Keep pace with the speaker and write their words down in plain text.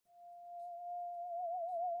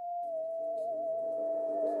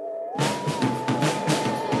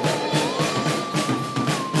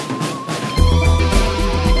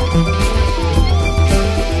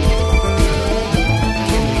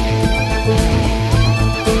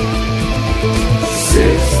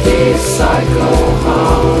Cycle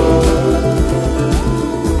Hum.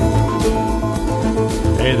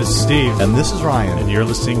 Hey, this is Steve. And this is Ryan. And you're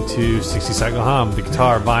listening to 60 Cycle Hum, the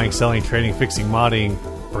guitar buying, selling, trading, fixing, modding,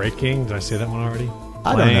 breaking. Did I say that one already?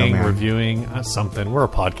 I don't know, man. Reviewing, something. We're a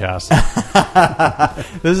podcast.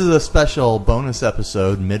 This is a special bonus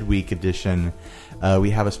episode, midweek edition. We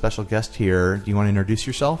have a special guest here. Do you want to introduce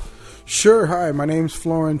yourself? Sure. Hi, my name's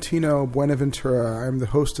Tino Buenaventura. I'm the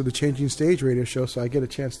host of the Changing Stage radio show, so I get a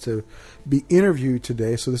chance to be interviewed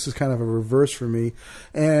today. So this is kind of a reverse for me.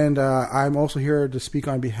 And I'm also here to speak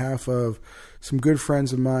on behalf of some good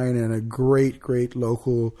friends of mine and a great, great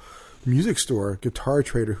local music store, Guitar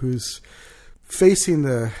Trader, who's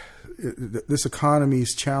facing this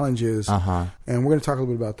economy's challenges. And we're going to talk a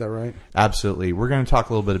little bit about that, right? Absolutely. We're going to talk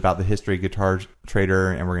a little bit about the history of Guitar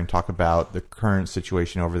Trader, and we're going to talk about the current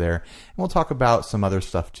situation over there. And we'll talk about some other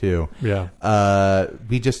stuff, too. Yeah.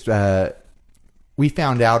 We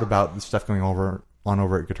found out about the stuff going on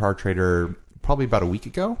over at Guitar Trader probably about a week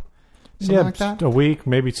ago. Something like that? A week,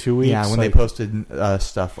 maybe 2 weeks. Yeah, when they posted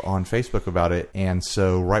stuff on Facebook about it. And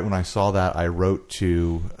so right when I saw that, I wrote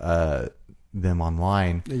to them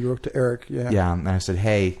online. Yeah, you wrote to Eric, yeah. Yeah, and I said,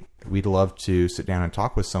 hey, we'd love to sit down and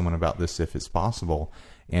talk with someone about this if it's possible.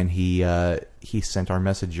 And he sent our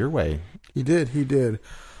message your way. He did.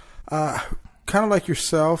 Kind of like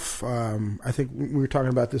yourself, I think we were talking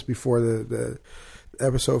about this before the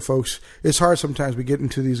episode, folks. It's hard sometimes. We get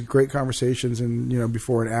into these great conversations and,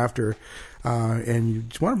 before and after, and you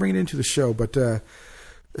just want to bring it into the show. But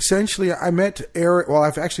essentially, I met Eric. Well,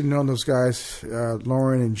 I've actually known those guys,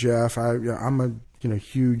 Lauren and Jeff. I'm a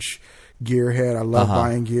huge gearhead. I love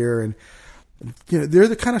buying gear, and they're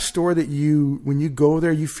the kind of store that when you go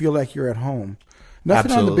there, you feel like you're at home.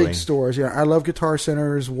 Nothing Absolutely. on the big stores. I love Guitar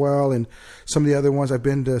Center as well, and some of the other ones. I've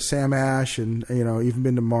been to Sam Ash, and even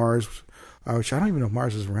been to Mars. Which I don't even know if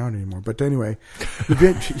Mars is around anymore. But anyway, you've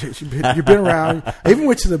been around. I even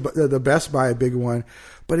went to the Best Buy, a big one.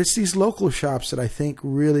 But it's these local shops that I think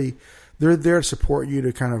really, they're there to support you,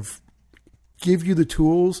 to kind of give you the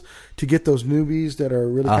tools to get those newbies that are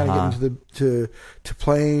really kind of getting to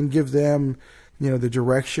playing, give them, the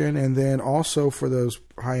direction, and then also for those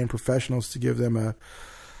high-end professionals to give them a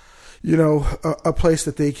place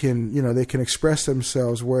that they can, they can express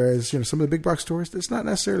themselves. Whereas, some of the big box stores, that's not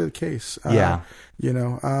necessarily the case. But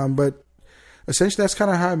essentially that's kind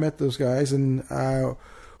of how I met those guys. And,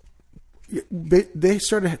 they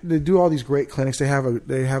started to do all these great clinics. They have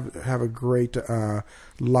a great,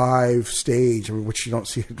 live stage, which you don't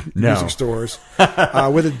see at music stores,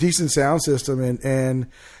 with a decent sound system. And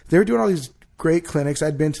they were doing all these great clinics.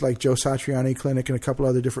 I'd been to like Joe Satriani Clinic and a couple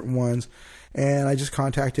other different ones. And I just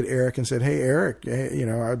contacted Eric and said, hey, Eric,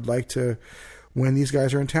 I'd like to, when these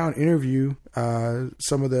guys are in town, interview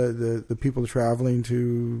some of the people traveling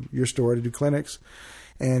to your store to do clinics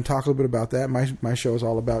and talk a little bit about that. My show is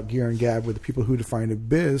all about gear and gab with the people who define a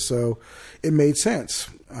biz, so it made sense.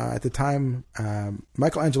 At the time,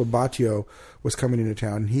 Michelangelo Battio was coming into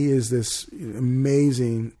town, and he is this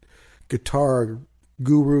amazing guitar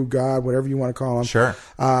guru, god, whatever you want to call him. Sure.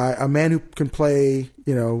 A man who can play,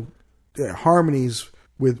 harmonies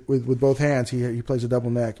with both hands. He plays a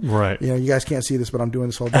double neck. Right. You guys can't see this, but I'm doing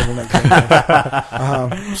this whole double neck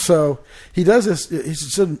thing. So he does this.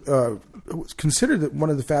 He's considered one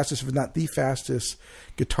of the fastest, if not the fastest,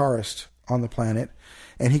 guitarist on the planet.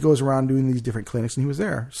 And he goes around doing these different clinics, and he was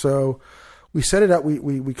there. So we set it up.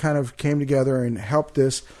 We kind of came together and helped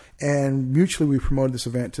this, and mutually we promoted this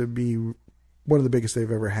event to be one of the biggest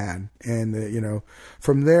they've ever had. And,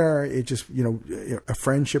 from there, it just, a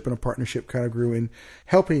friendship and a partnership kind of grew in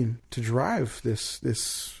helping to drive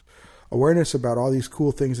this awareness about all these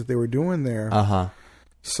cool things that they were doing there.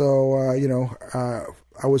 So,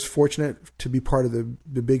 I was fortunate to be part of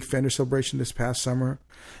the big Fender celebration this past summer.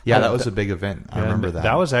 Yeah, that was a big event. I remember that.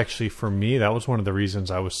 That was actually, for me, that was one of the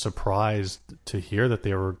reasons I was surprised to hear that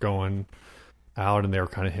they were going out and they were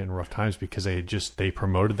kind of hitting rough times, because they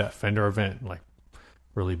promoted that Fender event like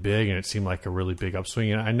really big, and it seemed like a really big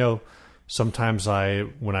upswing. And I know sometimes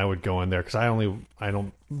when I would go in there, because I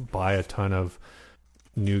don't buy a ton of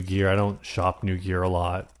new gear. I don't shop new gear a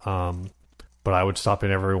lot. But I would stop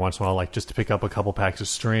in every once in a while, like just to pick up a couple packs of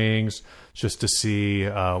strings, just to see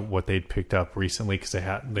what they'd picked up recently, because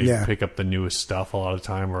they pick up the newest stuff a lot of the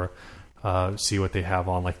time, or see what they have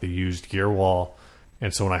on like the used gear wall.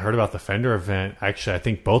 And so when I heard about the Fender event, actually, I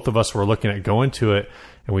think both of us were looking at going to it,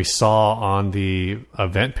 and we saw on the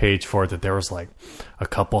event page for it that there was like a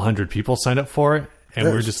couple hundred people signed up for it. And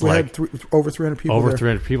we were just like... over 300 people Over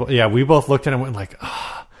 300 people. Yeah, we both looked at it and went like,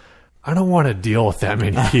 I don't want to deal with that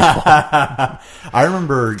many people. I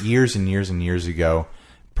remember years and years and years ago,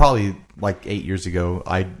 probably like 8 years ago,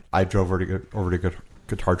 I drove over to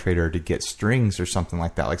Guitar Trader to get strings or something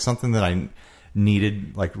like that, like something that I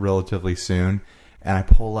needed like relatively soon. And I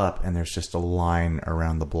pull up, and there's just a line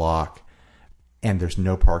around the block, and there's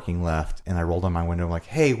no parking left. And I rolled down my window, I'm like,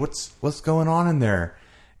 "Hey, what's going on in there?"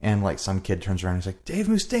 And like some kid turns around and he's like, "Dave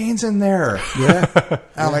Mustaine's in there." Yeah. And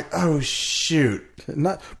I'm like, "Oh shoot! I'm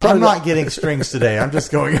Not getting strings today. I'm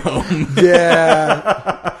just going home."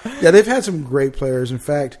 Yeah. Yeah, they've had some great players. In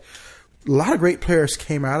fact, a lot of great players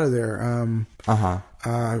came out of there.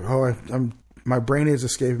 My brain is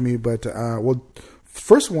escaping me, but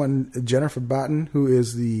first one, Jennifer Batten, who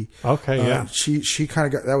is the she kind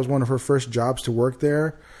of got, that was one of her first jobs to work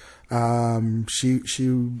there. She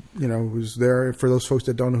was there. For those folks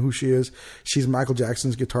that don't know who she is, she's Michael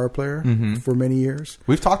Jackson's guitar player for many years.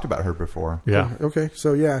 We've talked about her before. Yeah. Okay.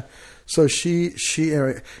 So she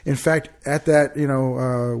in fact at that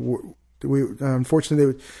we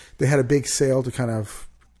unfortunately they had a big sale to kind of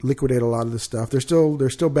liquidate a lot of the stuff. They're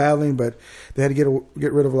still battling, but they had to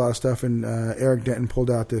get rid of a lot of stuff. And Eric Denton pulled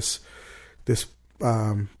out this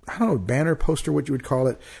I don't know, banner, poster, what you would call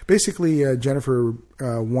it. Basically, Jennifer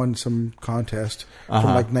won some contest from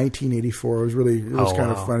like 1984. It was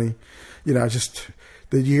kind of funny, just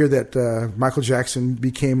the year that Michael Jackson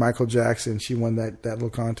became Michael Jackson. She won that little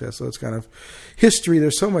contest. So it's kind of history.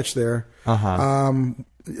 There's so much there. One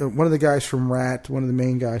of the guys from Rat, one of the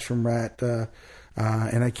main guys from Rat.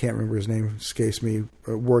 And I can't remember his name, escapes me,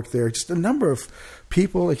 worked there. Just a number of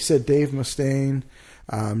people, like you said, Dave Mustaine,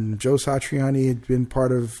 Joe Satriani had been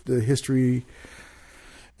part of the history.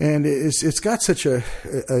 And it's got such a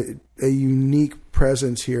unique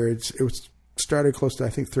presence here. It was started close to, I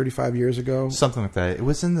think, 35 years ago. Something like that. It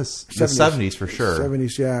was in the 70s for sure.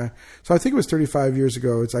 70s, yeah. So I think it was 35 years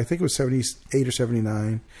ago. I think it was 78 or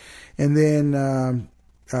 79. And then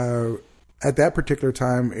at that particular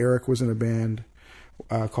time, Eric was in a band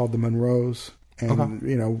called the Monroes, and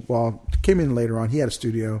came in later on. He had a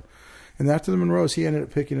studio, and after the Monroes, he ended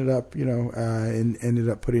up picking it up, and ended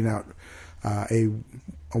up putting out a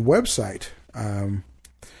website.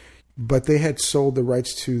 But they had sold the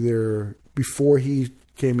rights to before he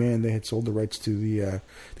came in. They had sold the rights to the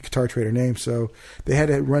Guitar Trader name, so they had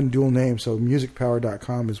to run dual names. So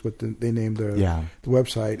musicpower.com is what they named the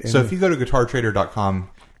website. And so if you go to guitartrader.com.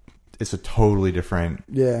 It's a totally different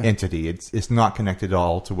entity. It's not connected at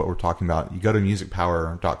all to what we're talking about. You go to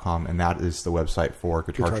musicpower.com, and that is the website for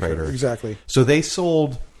Guitar Trader. Exactly. So they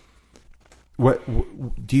sold. What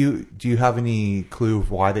do you have any clue of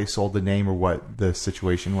why they sold the name or what the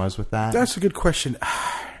situation was with that? That's a good question.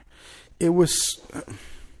 It was.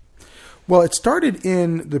 Well, it started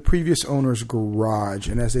in the previous owner's garage,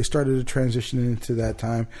 and as they started to transition into that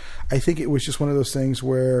time, I think it was just one of those things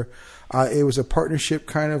where it was a partnership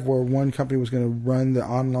kind of where one company was going to run the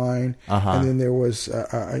online, and then there was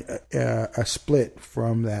a split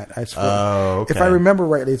from that. Okay. If I remember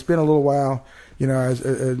rightly, it's been a little while.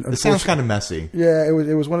 It sounds kind of messy. Yeah, it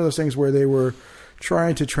was one of those things where they were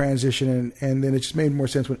trying to transition, and then it just made more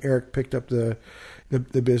sense when Eric picked up the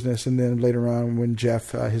business, and then later on when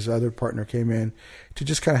Jeff, his other partner, came in, to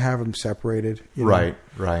just kind of have them separated. Right.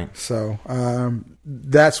 So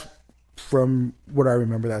that's, from what I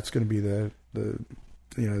remember, that's going to be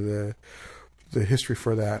the history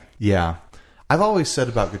for that. Yeah, I've always said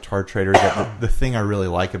about Guitar Trader that the thing I really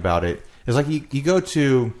like about it is like you go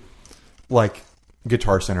to like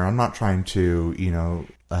Guitar Center. I'm not trying to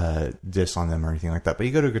diss on them or anything like that, but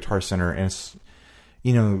you go to Guitar Center and it's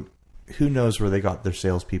who knows where they got their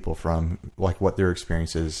salespeople from, like what their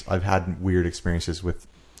experience is. I've had weird experiences with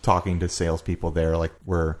talking to salespeople there, like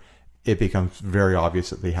where it becomes very obvious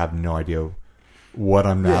that they have no idea what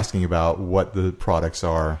I'm asking about, what the products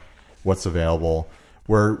are, what's available.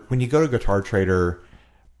 Where when you go to Guitar Trader,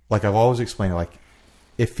 like I've always explained, like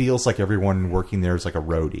it feels like everyone working there is like a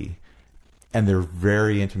roadie. And they're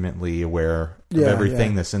very intimately aware of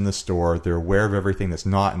everything that's in the store. They're aware of everything that's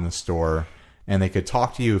not in the store. And they could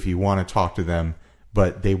talk to you if you want to talk to them,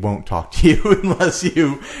 but they won't talk to you unless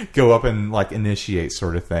you go up and like initiate,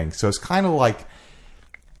 sort of thing. So it's kind of like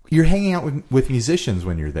you're hanging out with musicians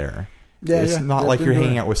when you're there. It's not like you're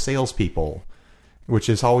hanging out with salespeople, which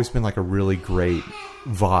has always been like a really great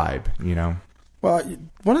vibe, Well,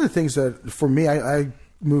 one of the things that for me, I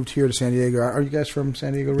moved here to San Diego. Are you guys from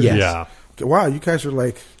San Diego? Yes. Yeah. Wow, you guys are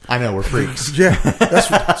like... I know, we're freaks. Yeah,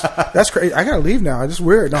 that's crazy. I got to leave now. It's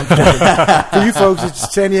weird. No, I'm kidding. For you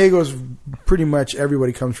folks, San Diego's pretty much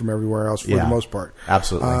everybody comes from everywhere else for the most part.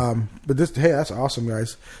 Absolutely. But that's awesome,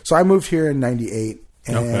 guys. So I moved here in 98,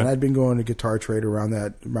 And I'd been going to Guitar Trader around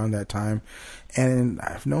that time, and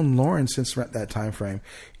I've known Lauren since that time frame.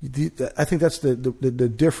 I think that's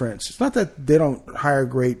the difference. It's not that they don't hire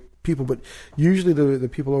great people, but usually the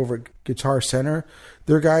people over at Guitar Center,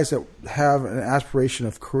 they're guys that have an aspiration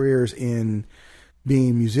of careers in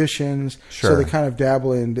being musicians. Sure. So they kind of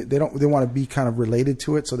dabble in. They want to be kind of related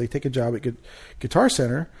to it. So they take a job at Guitar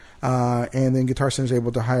Center. And then Guitar Center is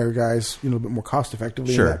able to hire guys, a little bit more cost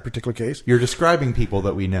effectively in that particular case. You're describing people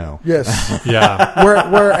that we know. Yes. Yeah.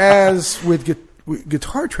 Whereas with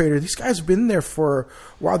Guitar Trader, these guys have been there for a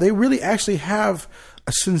while. They really actually have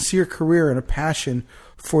a sincere career and a passion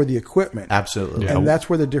for the equipment. Absolutely. And that's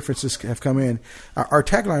where the differences have come in. Our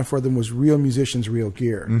tagline for them was "Real musicians, real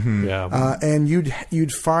gear." Mm-hmm. Yeah. And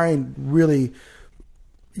you'd find really,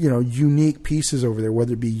 unique pieces over there,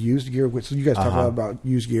 whether it be used gear, which you guys talk a lot about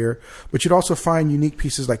used gear, but you'd also find unique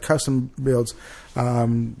pieces like custom builds.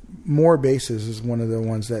 More Bases is one of the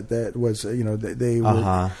ones that was, they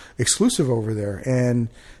were exclusive over there. And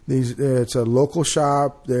it's a local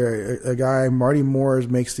shop. A guy, Marty Moores,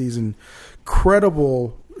 makes these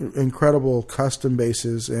incredible custom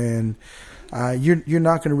bases, and you're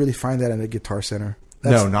not going to really find that in a Guitar Center.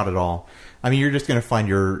 No, not at all. I mean, you're just going to find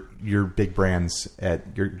your big brands at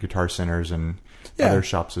your Guitar Centers and other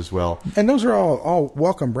shops as well. And those are all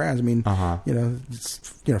welcome brands. I mean,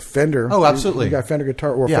 Fender. Oh, absolutely. You got Fender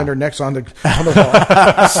guitar or Fender necks on the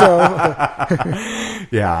wall. So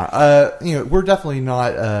yeah, we're definitely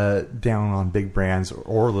not down on big brands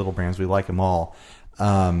or little brands. We like them all.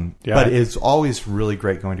 But it's always really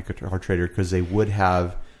great going to Guitar Trader because they'd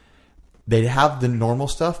have the normal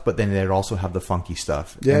stuff, but then they'd also have the funky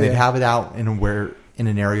stuff. Yeah, and they'd have it out in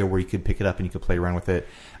an area where you could pick it up and you could play around with it.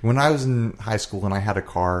 When I was in high school and I had a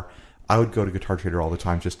car, I would go to Guitar Trader all the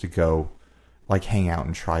time just to go like hang out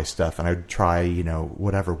and try stuff. And I'd try,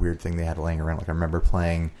 whatever weird thing they had laying around. Like I remember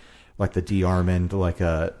playing like the D Armand, like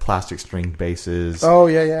plastic string basses. Oh,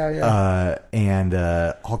 yeah. And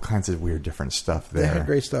all kinds of weird different stuff there. They had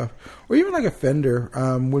great stuff. Or even like a Fender.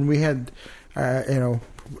 When we had,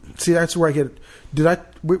 see, that's where I get. I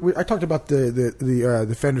talked about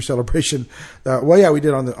the Fender celebration. We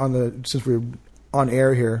did on the since we were on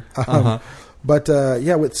air here. But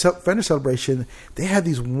with Fender celebration, they had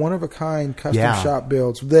these one of a kind custom shop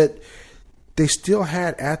builds that they still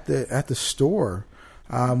had at the store.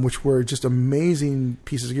 Which were just amazing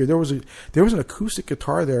pieces of gear. There was an acoustic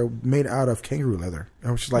guitar there made out of kangaroo leather.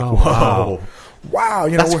 I was just like, wow,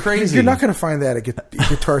 that's crazy. You're not going to find that at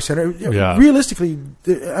Guitar Center. Realistically,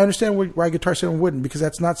 I understand why Guitar Center wouldn't, because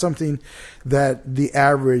that's not something that the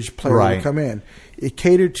average player would come in. It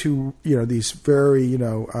catered to these very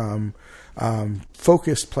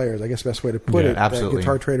focused players. I guess the best way to put it. Absolutely. That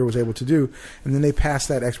Guitar Trader was able to do, and then they passed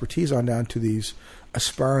that expertise on down to these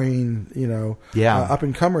aspiring, up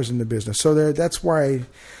and comers in the business. So that's why,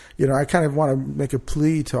 I kind of want to make a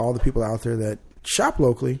plea to all the people out there that shop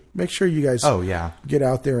locally. Make sure you guys, get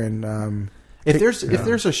out there and if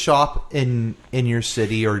there's a shop in your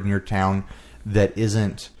city or in your town that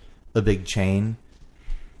isn't a big chain,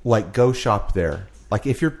 like go shop there. Like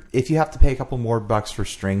if you have to pay a couple more bucks for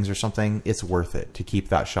strings or something, it's worth it to keep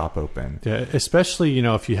that shop open. Yeah, especially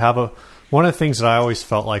if you have one of the things that I always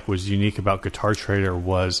felt like was unique about Guitar Trader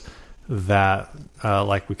was that,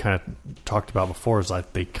 like we kind of talked about before, is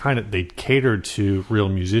like they catered to real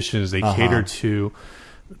musicians. They catered to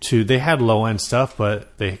they had low end stuff,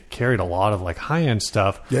 but they carried a lot of like high end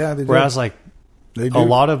stuff. Yeah, they did. Whereas like a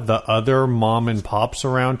lot of the other mom and pops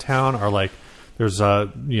around town are like. There's I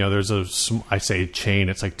say chain.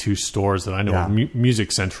 It's like 2 stores that I know.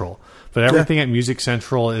 Music Central, but everything at Music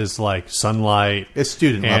Central is like Sunlight. It's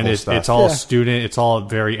student level stuff. It's all student. It's all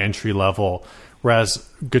very entry level. Whereas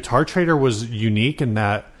Guitar Trader was unique in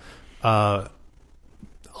that, offhand,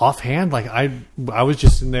 like I was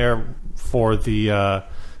just in there for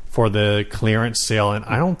the clearance sale, and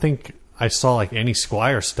I don't think I saw like any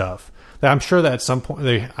Squire stuff. I'm sure that at some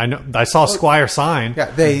point I saw a Squire sign. Yeah,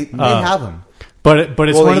 they have them. But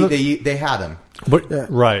it's one of they had them. But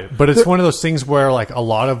it's one of those things where like a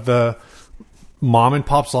lot of the mom and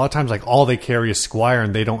pops, a lot of times like all they carry is Squire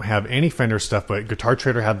and they don't have any Fender stuff. But Guitar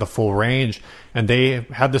Trader had the full range and they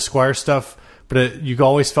had the Squire stuff. But you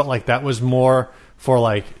always felt like that was more for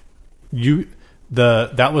like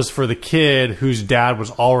that was for the kid whose dad was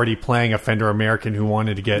already playing a Fender American who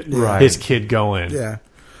wanted to get his kid going. Yeah.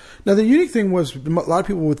 Now, the unique thing was a lot of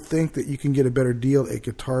people would think that you can get a better deal at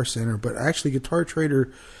Guitar Center, but actually Guitar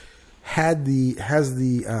Trader has the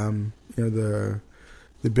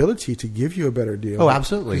ability to give you a better deal. Oh,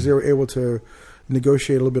 absolutely. Because they were able to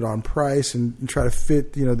negotiate a little bit on price and try to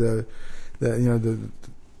fit,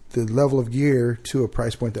 level of gear to a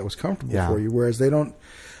price point that was comfortable for you. Whereas they don't.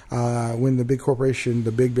 When the big corporation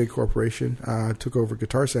took over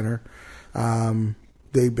Guitar Center,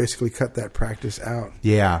 they basically cut that practice out.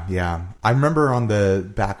 Yeah. I remember on the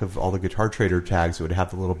back of all the Guitar Trader tags, it would have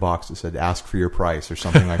the little box that said "Ask for your price" or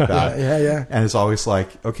something like that. Yeah. And it's always like,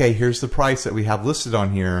 okay, here's the price that we have listed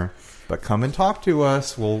on here, but come and talk to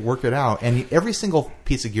us. We'll work it out. And every single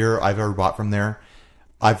piece of gear I've ever bought from there,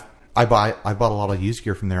 I bought a lot of used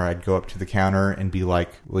gear from there. I'd go up to the counter and be like,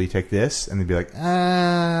 "Will you take this?" And they'd be like,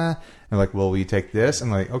 "Ah." And like, "Well, will you take this?"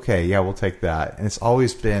 And I'm like, "Okay, yeah, we'll take that." And it's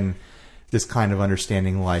always been this kind of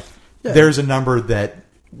understanding, like there's a number that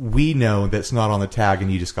we know that's not on the tag, and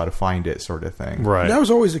you just got to find it, sort of thing. Right. That was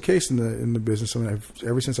always the case in the business. I mean,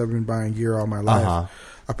 ever since I've been buying gear all my life,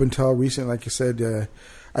 up until recent, like you said,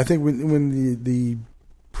 I think when the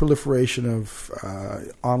proliferation of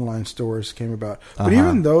online stores came about, but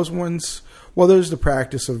even those ones, well, there's the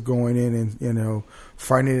practice of going in and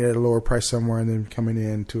finding it at a lower price somewhere, and then coming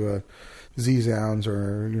in to a Z-Sounds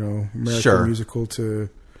or American Musical to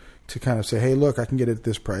kind of say, hey, look, I can get it at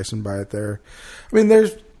this price and buy it there. I mean,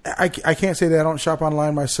 I can't say that I don't shop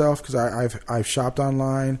online myself, because I've shopped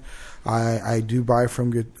online. I do buy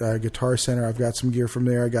from Guitar Center. I've got some gear from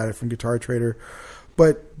there. I got it from Guitar Trader.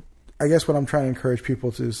 But I guess what I'm trying to encourage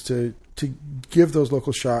people is to give those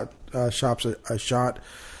local shops a shot.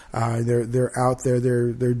 They're out there.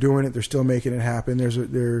 They're doing it. They're still making it happen.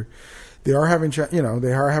 They are having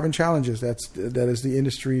challenges. That is the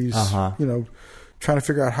industry's trying to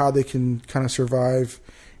figure out how they can kind of survive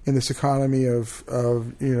in this economy of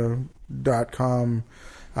 .com,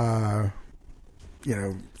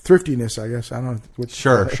 thriftiness, I guess. I don't know what.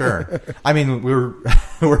 Sure. I mean, we're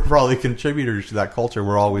probably contributors to that culture.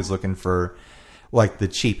 We're always looking for like the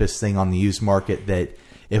cheapest thing on the used market that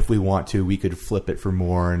if we want to, we could flip it for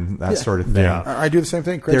more and that sort of thing. Yeah. I do the same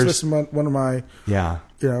thing. Craigslist is one of my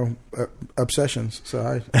obsessions.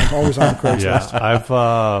 So I'm always on Craigslist.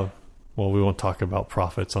 Yeah, well, we won't talk about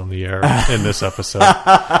profits on the air in this episode.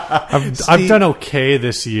 I've done okay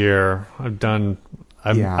this year. I've done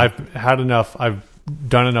enough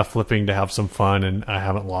flipping to have some fun, and I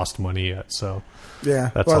haven't lost money yet. So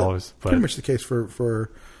that's always pretty much the case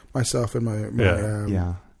for myself and my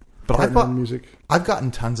But I've bought music. I've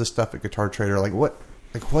gotten tons of stuff at Guitar Trader. What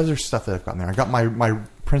other stuff that I've gotten there? I got my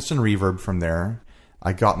Princeton Reverb from there.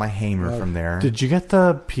 I got my Hamer from there. Did you get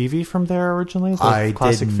the PV from there originally? I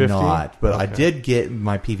Classic did 50? not, but okay. I did get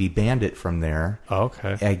my PV Bandit from there. Oh,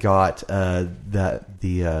 okay. I got I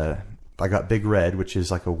got Big Red, which is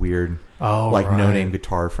like a weird no-name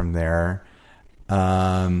guitar from there.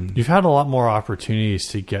 You've had a lot more opportunities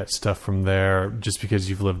to get stuff from there just because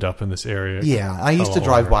you've lived up in this area. Yeah, I used to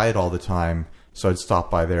drive by it all the time, so I'd stop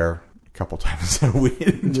by there a couple times a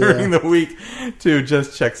week during the week to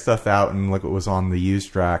just check stuff out and look what was on the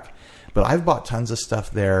used rack. But I've bought tons of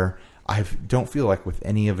stuff there. I don't feel like with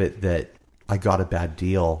any of it that I got a bad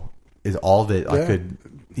deal. Is all of it I could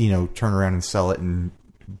turn around and sell it and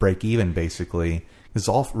break even, basically. It's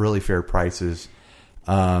all really fair prices.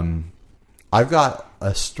 I've got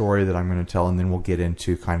a story that I'm going to tell, and then we'll get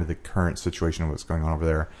into kind of the current situation of what's going on over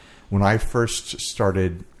there. When I first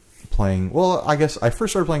started playing, I guess I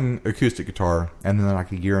first started playing acoustic guitar, and then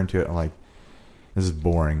like a year into it, I'm like, this is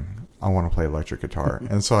boring. I want to play electric guitar.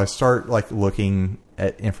 And so I start like looking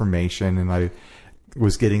at information, and I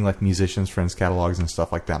was getting like musicians' friends' catalogs and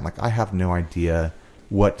stuff like that. I'm like, I have no idea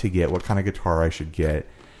what to get, what kind of guitar I should get.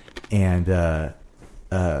 And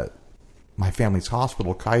my family's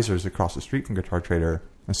hospital, Kaiser's, across the street from Guitar Trader.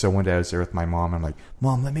 And so one day I was there with my mom. And I'm like,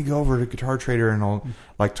 Mom, let me go over to Guitar Trader and I'll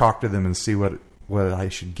like talk to them and see what I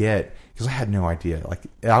should get, because I had no idea. Like,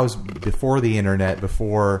 I was before the internet,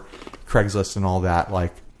 before Craigslist and all that.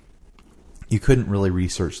 Like, you couldn't really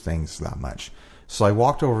research things that much. So I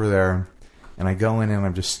walked over there, and I go in and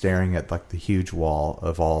I'm just staring at like the huge wall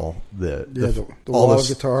of all the wall of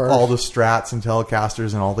guitars, all the Strats and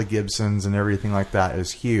Telecasters and all the Gibsons and everything like that. It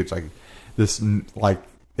was huge. Like, this like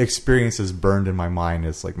experience is burned in my mind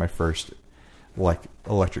as like my first like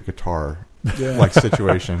electric guitar like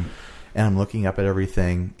situation. And I'm looking up at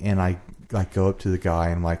everything, and I like go up to the guy,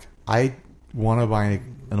 and I'm like, I want to buy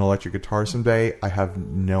an electric guitar someday. I have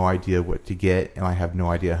no idea what to get, and I have no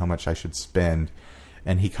idea how much I should spend.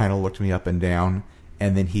 And he kind of looked me up and down,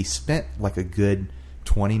 and then he spent like a good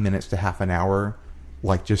 20 minutes to half an hour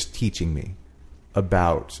like just teaching me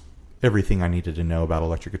about everything I needed to know about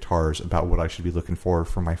electric guitars, about what I should be looking for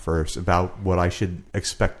my first, about what I should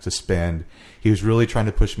expect to spend. He was really trying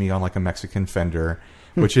to push me on like a Mexican Fender,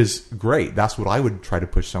 which is great. That's what I would try to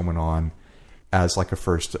push someone on. as like a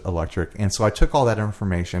first electric. And so I took all that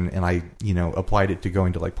information and I, applied it to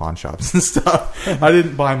going to like pawn shops and stuff. I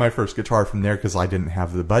didn't buy my first guitar from there because I didn't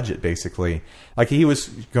have the budget, basically. Like he was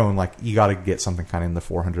going like, you got to get something kind of in the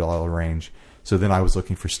 $400 range. So then I was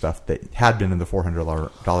looking for stuff that had been in the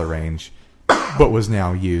 $400 range, but was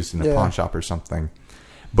now used in a pawn shop or something.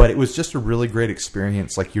 But it was just a really great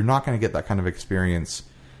experience. Like you're not going to get that kind of experience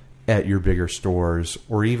at your bigger stores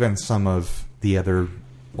or even some of the other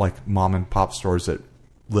like mom and pop stores that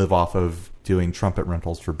live off of doing trumpet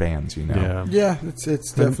rentals for bands, Yeah, it's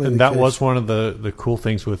definitely and the that case. was one of the cool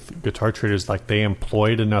things with Guitar Traders. Like they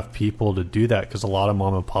employed enough people to do that because a lot of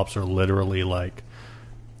mom and pops are literally like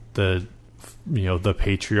the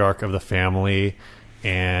patriarch of the family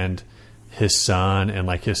and his son and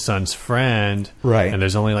like his son's friend, right? And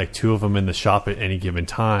there's only like 2 of them in the shop at any given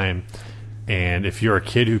time. And if you're a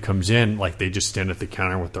kid who comes in, like they just stand at the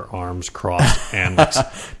counter with their arms crossed and like,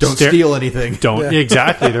 don't steal anything.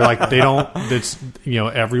 Exactly. They're like, they don't. It's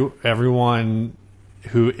everyone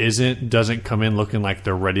who doesn't come in looking like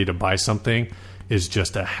they're ready to buy something is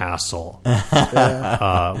just a hassle.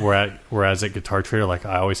 Whereas at Guitar Trader, like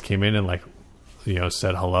I always came in and like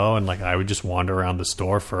said hello, and like I would just wander around the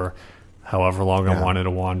store for however long I wanted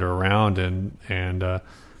to wander around, and I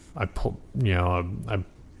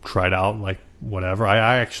tried out like whatever.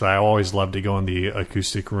 I always loved to go in the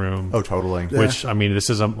acoustic room. Oh, totally. Which this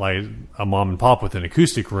isn't like a mom and pop with an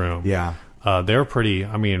acoustic room. Yeah. They're pretty.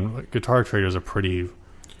 Guitar Trader's a pretty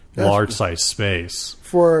large size space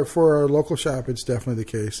for a local shop. It's definitely the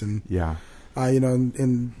case, and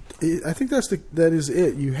and I think that is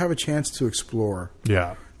it. You have a chance to explore.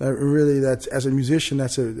 Yeah. That's as a musician.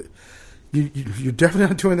 You're definitely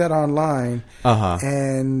not doing that online.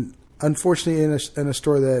 And unfortunately, in a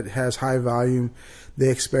store that has high volume, they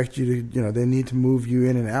expect you to, they need to move you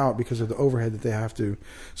in and out because of the overhead that they have to.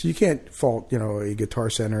 So you can't fault, a Guitar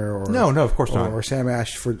Center or no, of course not, or Sam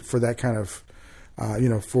Ash for that kind of,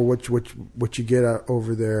 for what you get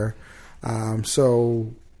over there.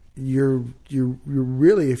 So you're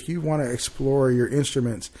really, if you want to explore your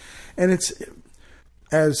instruments, and it's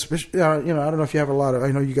as I don't know if you have a lot of.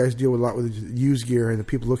 I know you guys deal with a lot with used gear and the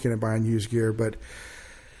people looking at buying used gear, but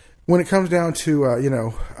when it comes down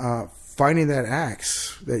to finding that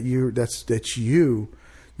axe that's you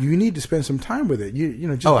need to spend some time with it.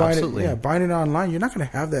 Buying it online, you're not going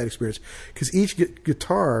to have that experience because each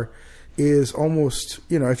guitar is almost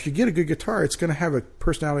if you get a good guitar, it's going to have a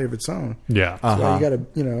personality of its own. Yeah, so you got a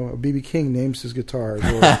BB King names his guitars,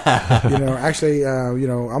 or actually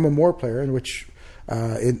I'm a Moore player in which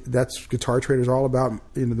that's Guitar Trader's all about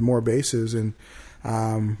the Moore basses and.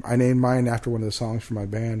 I named mine after one of the songs from my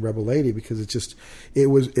band, Rebel Lady, because it's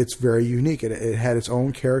very unique. It had its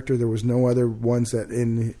own character. There was no other ones that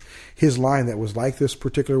in his line that was like this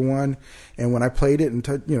particular one. And when I played it and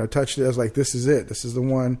touched it, I was like, this is it. This is the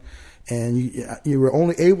one. And you were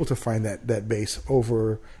only able to find that bass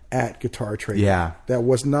over at Guitar Trader. Yeah. That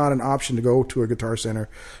was not an option to go to a Guitar Center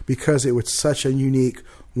because it was such a unique,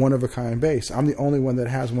 one-of-a-kind bass. I'm the only one that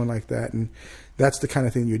has one like that. And that's the kind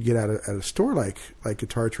of thing you'd get at a store like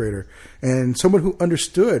Guitar Trader, and someone who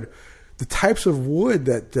understood the types of wood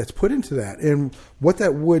that's put into that and what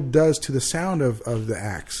that wood does to the sound of the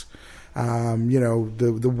axe.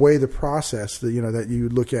 The way the process that you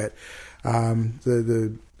look at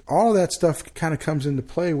the all of that stuff kind of comes into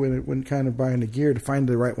play when kind of buying the gear to find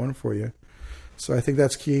the right one for you. So I think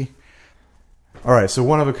that's key. All right, so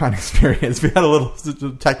one-of-a-kind experience. We had a little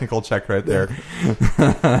technical check right there.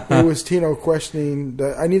 It was Tino questioning.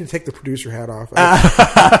 I need to take the producer hat off.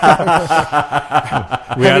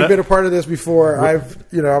 We haven't been a part of this before.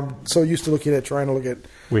 I'm so used to trying to look at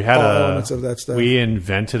elements of that stuff. We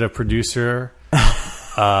invented a producer.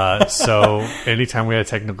 So anytime we had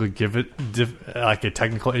a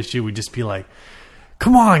technical issue, we'd just be like,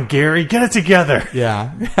 "Come on, Gary, get it together."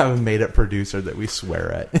 Yeah, we have a made-up producer that we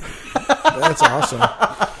swear at. That's awesome.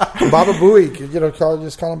 Baba Booey,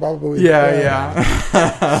 just call him Baba Booey.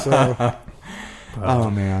 Yeah. So, oh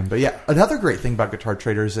man, but yeah, another great thing about Guitar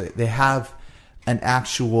Trader is that they have an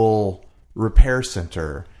actual repair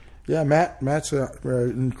center. Yeah, Matt's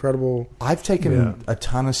incredible. I've taken a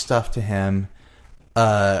ton of stuff to him.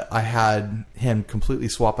 I had him completely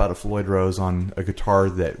swap out a Floyd Rose on a guitar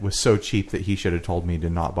that was so cheap that he should have told me to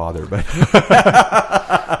not bother. But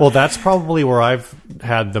well, that's probably where I've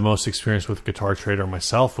had the most experience with Guitar Trader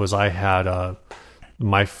myself. Was I had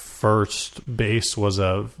my first bass was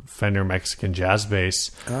a Fender Mexican jazz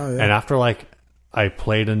bass, and after I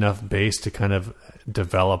played enough bass to kind of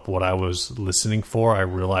develop what I was listening for, I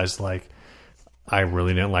realized I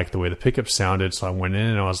really didn't like the way the pickup sounded. So I went in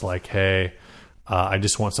and I was like, "Hey, I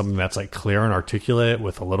just want something that's like clear and articulate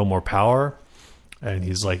with a little more power. And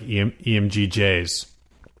he's like, EMG-Js.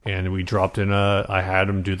 And we dropped in I had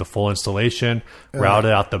him do the full installation,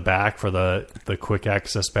 routed out the back for the quick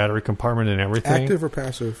access battery compartment and everything. Active or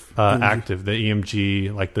passive? Active, the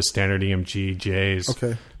EMG, like the standard EMG-Js.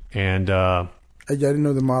 Okay. And I didn't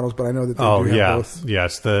know the models, but I know that they do have both. Yeah,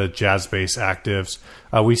 it's the Jazz Bass Actives.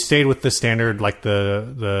 We stayed with the standard, like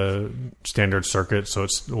the standard circuit, so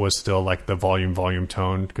it was still like the volume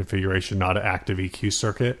tone configuration, not an active EQ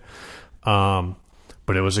circuit.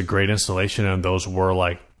 But it was a great installation, and those were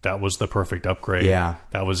like, that was the perfect upgrade. Yeah.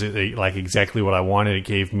 That was like exactly what I wanted. It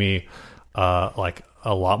gave me like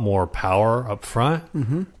a lot more power up front.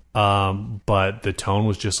 But the tone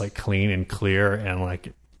was just like clean and clear and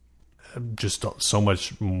like just so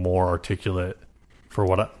much more articulate for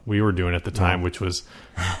what we were doing at the time, which was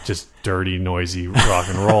just dirty, noisy rock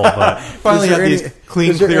and roll. But finally had these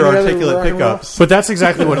clean, clear, articulate pickups. But that's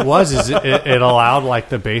exactly what it was. Is it allowed like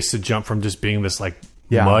the bass to jump from just being this like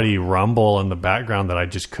muddy rumble in the background that I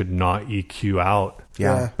just could not EQ out.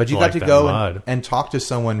 Yeah. But you got to go and talk to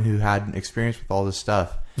someone who had experience with all this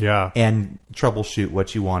stuff. Yeah. And troubleshoot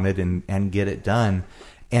what you wanted and get it done.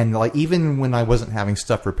 And like, even when I wasn't having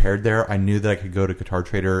stuff repaired there, I knew that I could go to Guitar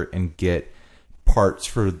Trader and get parts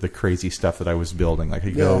for the crazy stuff that I was building. I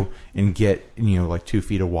could go and get, like 2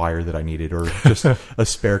 feet of wire that I needed, or just a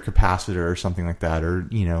spare capacitor or something like that, or,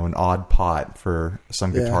 an odd pot for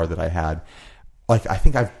some guitar that I had. Like, I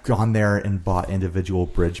think I've gone there and bought individual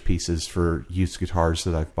bridge pieces for used guitars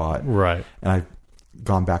that I've bought. Right. And I've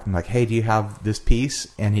gone back and like, hey, do you have this piece?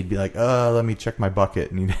 And he'd be like, let me check my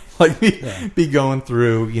bucket. And he'd like be going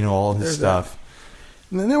through, all his stuff.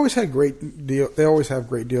 And then they always had great deal. They always have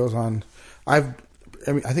great deals on. I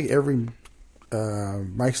think every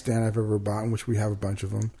mic stand I've ever bought, which we have a bunch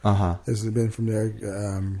of them, has been from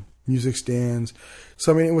there. Music stands.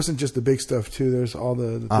 So it wasn't just the big stuff too. There's all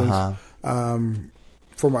the things.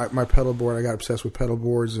 For my pedal board, I got obsessed with pedal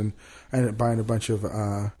boards, and I ended up buying a bunch of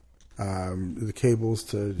the cables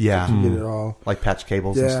to get it all, like patch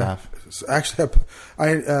cables and stuff. So actually,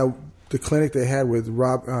 the clinic they had with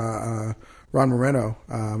Ron Moreno,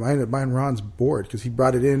 I ended up buying Ron's board because he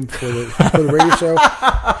brought it in for the radio show.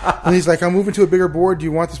 And he's like, I'm moving to a bigger board. Do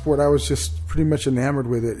you want this board? I was just pretty much enamored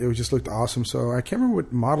with it. It just looked awesome. So I can't remember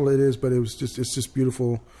what model it is, but it's just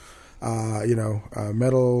beautiful,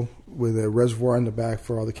 metal with a reservoir in the back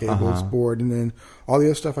for all the cables, board. And then all the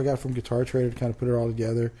other stuff I got from Guitar Trader to kind of put it all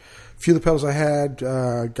together. A few of the pedals I had,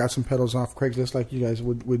 got some pedals off Craigslist like you guys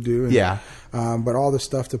would do. And, but all the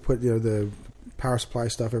stuff to put, the power supply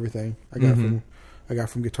stuff, everything I got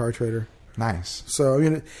from Guitar Trader. Nice.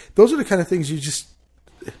 So those are the kind of things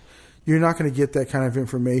you're not going to get that kind of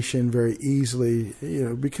information very easily,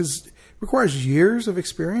 because it requires years of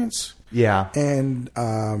experience. Yeah. And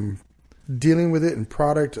dealing with it and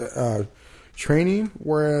product training,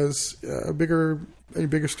 whereas a bigger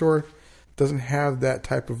store doesn't have that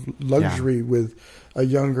type of luxury with a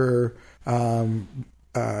younger,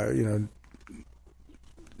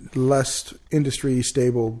 less industry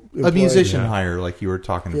stable employee. A musician hire, like you were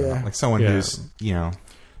talking about, like someone who's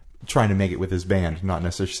trying to make it with his band, not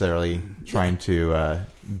necessarily trying to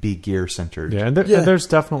be gear centered. And there's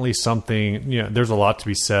definitely something. There's a lot to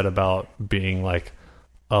be said about being like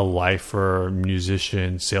a lifer,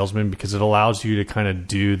 musician, salesman, because it allows you to kind of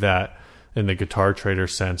do that in the Guitar Trader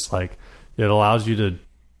sense. Like, it allows you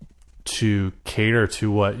to cater to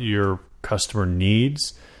what your customer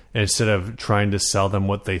needs, instead of trying to sell them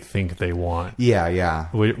what they think they want.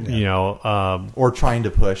 Or trying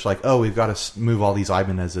to push like, we've got to move all these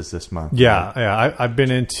Ibanez's this month. I've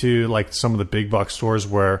been into like some of the big box stores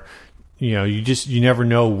where you never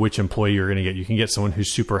know which employee you're going to get. You can get someone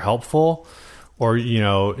who's super helpful, or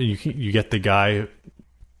you get the guy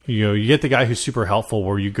who's super helpful,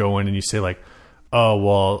 where you go in and you say like, oh,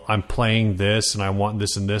 well, I'm playing this and I want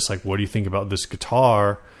this and this, like, what do you think about this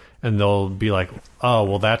guitar? And they'll be like, oh,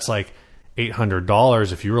 well, that's like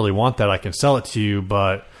 $800. If you really want that, I can sell it to you,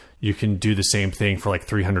 but you can do the same thing for like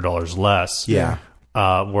 $300 less.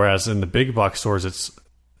 Whereas in the big box stores, it's,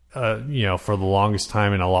 for the longest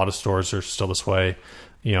time, and a lot of stores are still this way,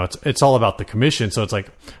 it's all about the commission. So it's like,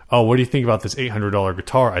 oh, what do you think about this $800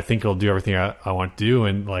 guitar? I think it'll do everything I want to do.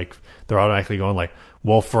 And like, they're automatically going like,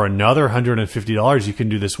 well, for another $150, you can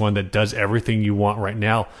do this one that does everything you want right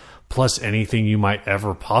now, plus anything you might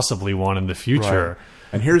ever possibly want in the future. Right.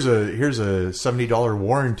 And here's a $70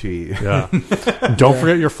 warranty. Don't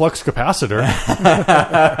forget your flux capacitor.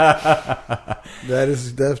 That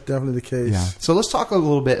is definitely the case. So let's talk a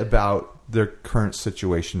little bit about their current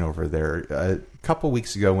situation over there. A couple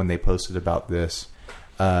weeks ago when they posted about this,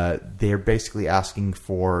 they're basically asking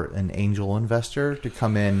for an angel investor to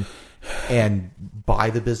come in and buy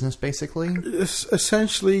the business, basically.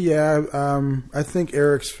 Essentially, yeah. I think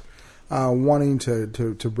Eric's wanting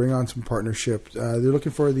to bring on some partnership. They're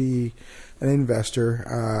looking for an investor,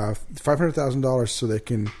 $500,000, so they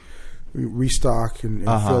can restock and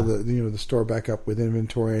fill the store back up with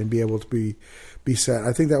inventory and be able to be set.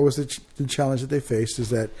 I think that was the challenge that they faced, is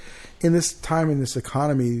that in this time, in this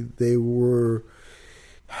economy, there were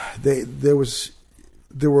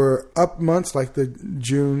up months like the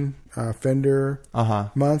June Fender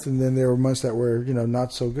month, and then there were months that were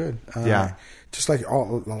not so good. Just like a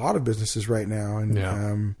lot of businesses right now,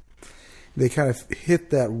 and they kind of hit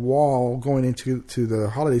that wall going into the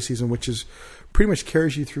holiday season, which is pretty much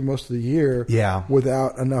carries you through most of the year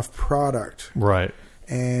without enough product. Right.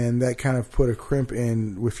 And that kind of put a crimp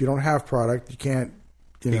in. If you don't have product, you can't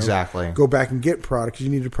exactly go back and get product, because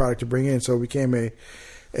you needed product to bring in. So it became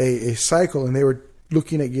a cycle, and they were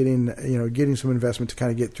looking at getting some investment to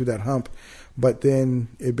kind of get through that hump. But then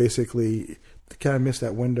it basically kind of missed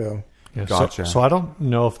that window. Yeah, gotcha. So I don't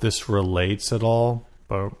know if this relates at all,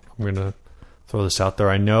 but I'm going to throw this out there.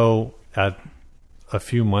 I know at a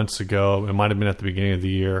few months ago, it might have been at the beginning of the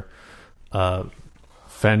year,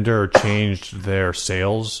 Fender changed their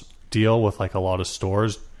sales deal with like a lot of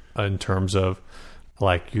stores in terms of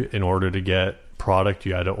like in order to get product,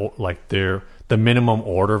 you had to like the minimum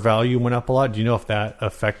order value went up a lot. Do you know if that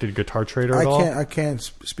affected Guitar Trader at all? I can't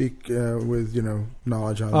speak with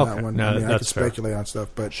knowledge on that one. No, I can that's speculate on stuff,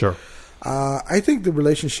 but sure. I think the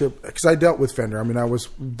relationship, because I dealt with Fender. I mean, I was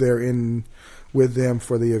there with them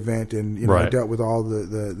for the event, and I dealt with all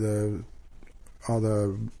the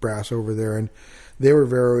brass over there, and they were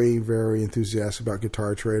very, very enthusiastic about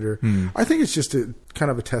Guitar Trader. I think it's just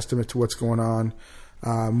kind of a testament to what's going on,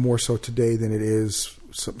 more so today than it is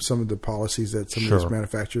some of the policies that some of these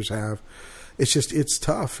manufacturers have. It's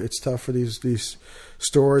tough. It's tough for these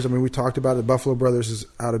stores. I mean, we talked about it. Buffalo Brothers is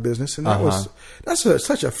out of business, and that's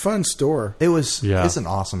such a fun store. It's an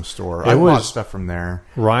awesome store. I bought stuff from there.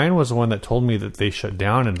 Ryan was the one that told me that they shut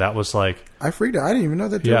down, and that was like, I freaked out. I didn't even know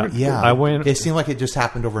that. I went. It seemed like it just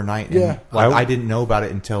happened overnight. And I didn't know about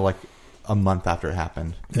it until like a month after it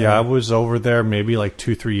happened. Yeah, I was over there maybe like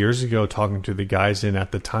 2-3 years ago talking to the guys in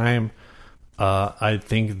at the time. I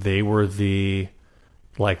think they were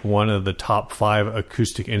one of the top 5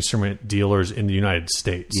 acoustic instrument dealers in the United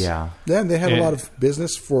States. Yeah. Then they had a lot of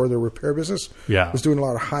business for the repair business. Yeah. Was doing a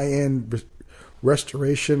lot of high-end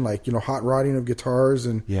restoration, like, hot rodding of guitars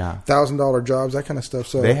and $1,000 jobs, that kind of stuff.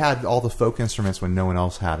 So they had all the folk instruments when no one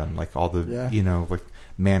else had them, like all the, like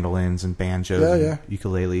mandolins and banjos and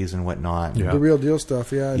ukuleles and whatnot. The real deal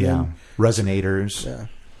stuff, And resonators. Yeah.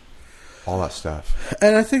 All that stuff.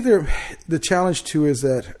 And I think the challenge, too, is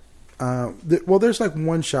that there's like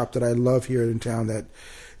one shop that I love here in town that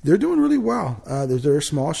they're doing really well. They're a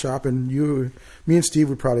small shop, and me and Steve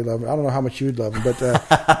would probably love them. I don't know how much you'd love them, but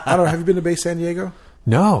I don't know. Have you been to Bay San Diego?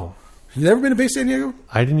 No. You never been to Bay San Diego?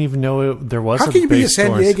 I didn't even know there was. How can you be a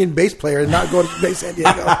San Diegan bass player and not go to Bay San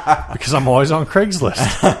Diego? Because I'm always on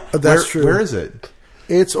Craigslist. That's true. Where is it?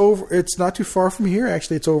 It's over. It's not too far from here.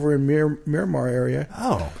 Actually, it's over in Miramar area.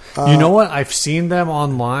 Oh, you know what? I've seen them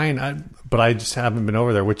online, but I just haven't been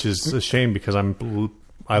over there, which is a shame because I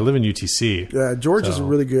live in UTC. Yeah, George is a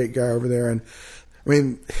really great guy over there, and I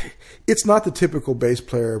mean, it's not the typical bass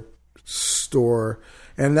player store,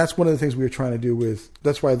 and that's one of the things we were trying to do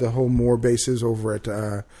that's why the whole More Basses over at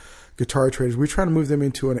Guitar Traders, we're trying to move them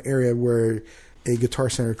into an area where a Guitar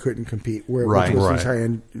Center couldn't compete, where it was high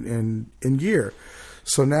in gear.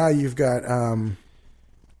 So now you've got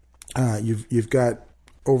you've got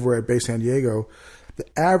over at Bay San Diego, the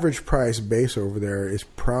average price bass over there is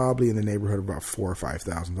probably in the neighborhood of about $4,000 or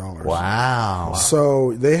 $5,000. Wow!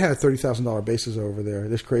 So they had $30,000 basses over there.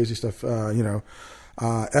 This crazy stuff,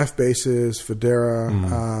 F basses,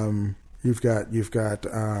 Federa. You've got.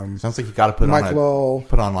 Sounds like you got to put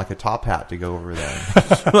on like a top hat to go over there,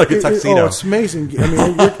 like a tuxedo. It's amazing. I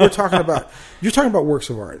mean, you're talking about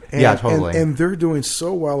works of art. And, totally. And they're doing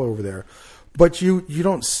so well over there. But you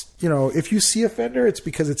don't, if you see a Fender, it's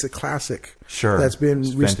because it's a classic. Sure. That's been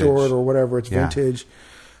restored vintage. or whatever. It's vintage.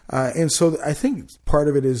 And so I think part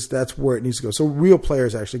of it is that's where it needs to go. So real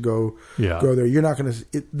players actually go there. You're not going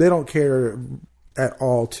to. They don't care at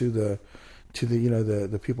all to the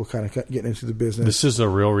the people kind of getting into the business. This is a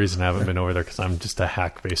real reason I haven't been over there, because I'm just a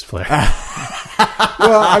hack bass player.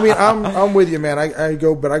 Well, I mean, I'm with you, man. I go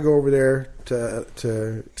over there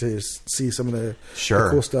to see some of the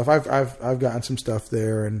cool stuff. I've gotten some stuff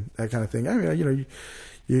there and that kind of thing. I mean,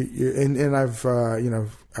 and I've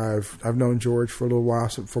I've known George for a little while,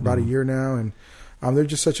 for about a year now, and They're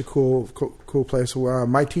just such a cool place.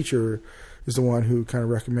 My teacher is the one who kind of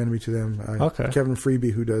recommended me to them. Okay. Kevin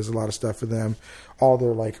Freeby, who does a lot of stuff for them, all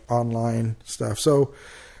their like online stuff. So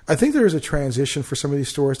I think there is a transition for some of these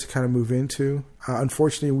stores to kind of move into.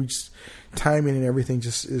 Unfortunately, timing and everything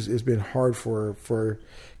just has been hard for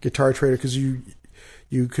Guitar Trader, because you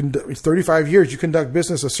 35 years you conduct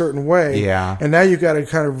business a certain way, and now you got to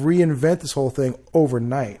kind of reinvent this whole thing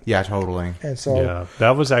overnight. Yeah, totally. And so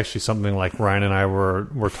that was actually something like Ryan and I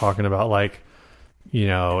were talking about, like, you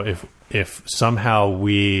know, if somehow if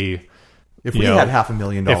we had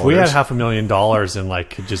 $500,000, if we had $500,000 and like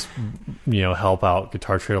could just, you know, help out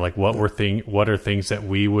Guitar Trader, like what are things that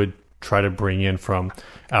we would try to bring in from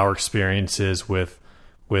our experiences with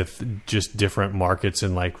just different markets,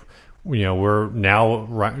 and like, you know, we're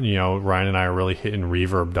now, you know, Ryan and I are really hitting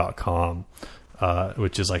reverb.com,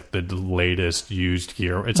 which is like the latest used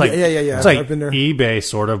gear. It's like it's like eBay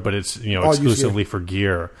sort of, but it's, you know, exclusively for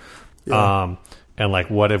gear. And like,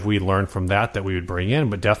 what have we learned from that we would bring in?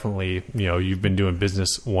 But definitely, you know, you've been doing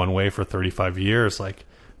business one way for 35 years. Like,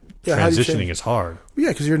 transitioning is hard. Yeah,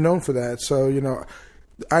 because you're known for that. So, you know,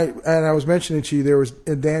 I was mentioning to you, there was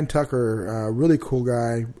Dan Tucker, a really cool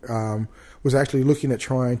guy, was actually looking at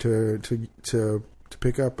trying to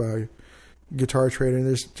pick up a Guitar Trader. And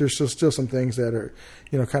there's still some things that are,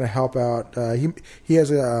 you know, kind of help out. He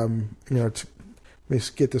has a you know, let me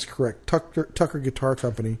get this correct, Tucker Guitar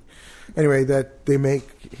Company. Anyway,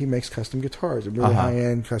 he makes custom guitars, really high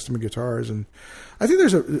end custom guitars, and I think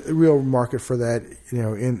there's a real market for that, you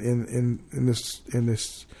know, in this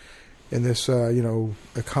you know,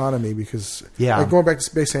 economy, because like going back to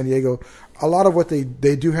Space San Diego, a lot of what they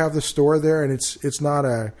do have the store there, and it's not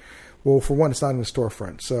for one, it's not in a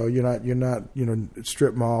storefront, so you're not you know,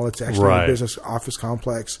 strip mall. It's actually a business office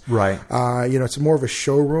complex, right? You know, it's more of a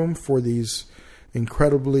showroom for these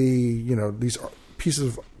incredibly, you know, these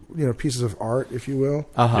pieces of art, if you will.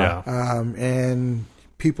 And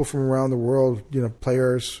people from around the world, you know,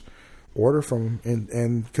 players order from,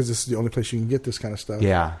 and because this is the only place you can get this kind of stuff.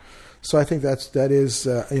 Yeah. So I think that is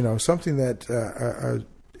you know, something that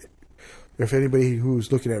if anybody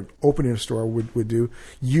who's looking at opening a store would do.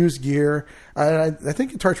 Used gear. I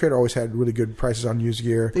think Guitar Trader always had really good prices on used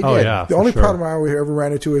gear. Oh yeah. The only problem I ever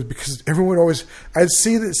ran into is because everyone always, I'd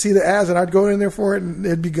see the ads and I'd go in there for it and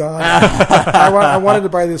it'd be gone. I wanted to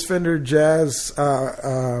buy this Fender Jazz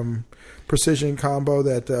Precision combo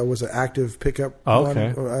that was an active pickup.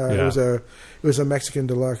 Okay. It was a Mexican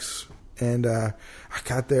Deluxe, and I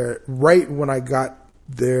got there right when I got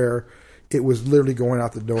there. It was literally going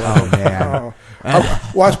out the door. Oh man!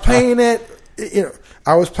 I was playing it. You know,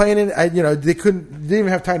 I was playing it. You know, they didn't even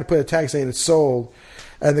have time to put a tag saying it's sold,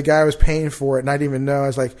 and the guy was paying for it, and I didn't even know. I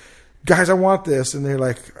was like, "Guys, I want this," and they're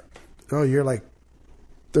like, "Oh, you're like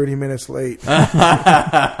 30 minutes late." Yeah.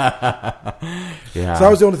 So that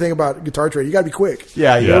was the only thing about Guitar Trader. You got to be quick.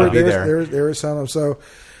 Yeah, you got to be there. There was some. So,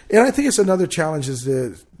 and I think it's another challenge is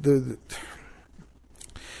the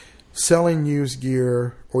selling used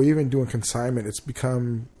gear or even doing consignment. It's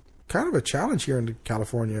become kind of a challenge here in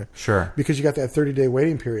California. Sure. Because you got that 30-day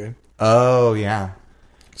waiting period. Oh, yeah.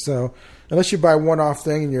 So unless you buy a one-off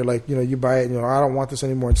thing and you're like, you know, you buy it and, you know, I don't want this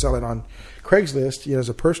anymore, and sell it on Craigslist, you know, as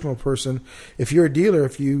a personal person. If you're a dealer,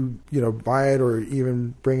 if you know, buy it or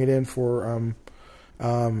even bring it in for,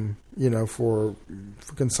 you know, for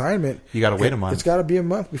consignment, you got to wait a month. It's got to be a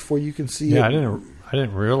month before you can see it. Yeah, I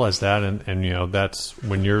didn't realize that. And, you know, that's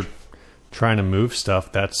when you're trying to move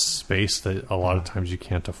stuff, that's space that a lot of times you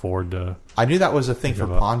can't afford to. I knew that was a thing for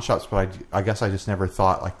pawn shops, but I guess I just never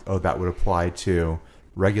thought like, oh, that would apply to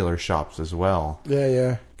regular shops as well. Yeah,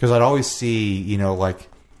 yeah. Because I'd always see, you know, like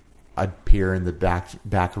I'd peer in the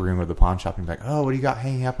back room of the pawn shop and be like, oh, what do you got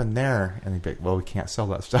hanging up in there? And they'd be like, well, we can't sell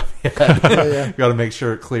that stuff yet. Yeah. Got to make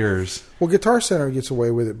sure it clears. Well, Guitar Center gets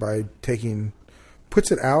away with it by puts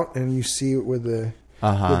it out and you see it with the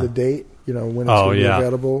date. You know, when it's going to be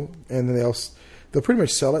available, and then they'll pretty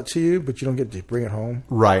much sell it to you, but you don't get to bring it home.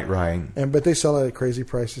 Right, right. But they sell it at crazy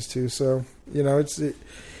prices too. So, you know, it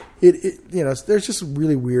you know, there's just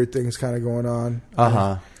really weird things kind of going on.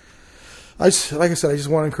 Like I said, I just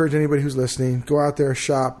want to encourage anybody who's listening, go out there,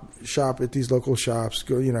 shop at these local shops,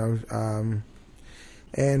 go, you know,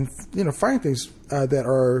 and you know, find things that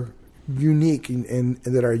are unique and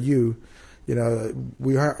that are you. You know,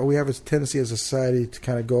 we have a tendency as a society to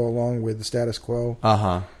kind of go along with the status quo.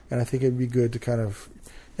 And I think it'd be good to kind of,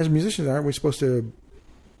 as musicians, aren't we supposed to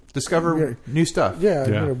discover new stuff? Yeah, yeah.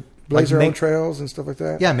 You know, blaze our own trails and stuff like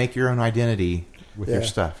that. Yeah, make your own identity with your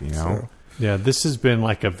stuff, you know. Yeah, this has been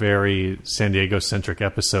like a very San Diego centric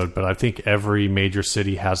episode, but I think every major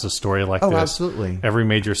city has a story like this. Absolutely. Every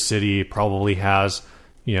major city probably has,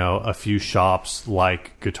 a few shops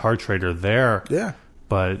like Guitar Trader there. Yeah.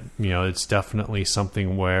 But, it's definitely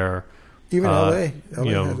something where even LA has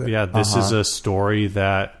it. This is a story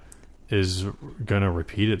that is going to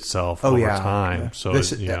repeat itself over time. Yeah. So,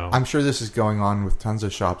 I'm sure this is going on with tons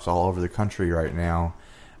of shops all over the country right now.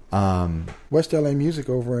 West LA Music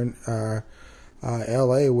over in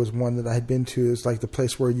LA was one that I had been to. It's like the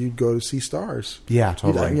place where you'd go to see stars. Yeah,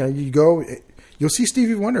 totally. You go, you'll see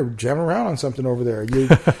Stevie Wonder jamming around on something over there.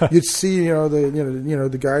 You'd see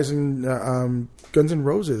the guys in Guns N'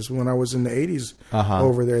 Roses when I was in the 80s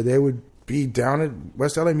over there. They would be down at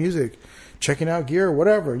West LA Music checking out gear or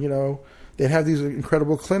whatever. They'd have these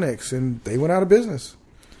incredible clinics, and they went out of business.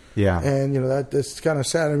 Yeah, and that's kind of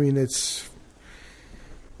sad. I mean, it's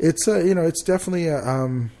definitely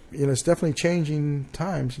it's definitely changing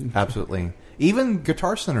times. Absolutely. Even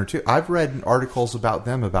Guitar Center too. I've read articles about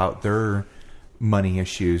them, about their money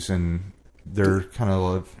issues and their kind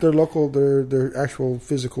of their actual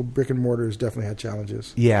physical brick and mortars definitely had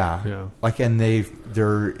challenges. Yeah. Like, and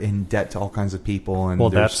they're in debt to all kinds of people, and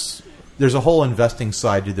there's a whole investing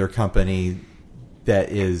side to their company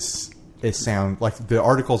that it sounds like, the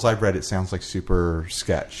articles I've read, it sounds like super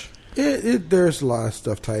sketch. There's a lot of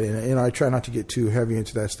stuff tied in it. I try not to get too heavy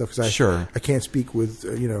into that stuff because I can't speak with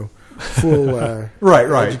full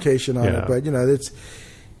education on it. But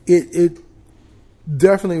it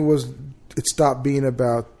definitely was. It stopped being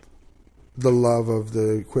about the love of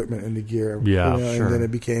the equipment and the gear. And then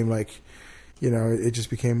it became like, it just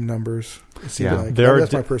became numbers. It seemed like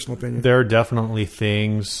that's my personal opinion. There are definitely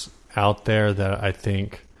things out there that I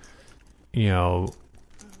think, when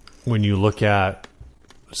you look at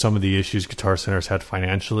some of the issues Guitar Center's had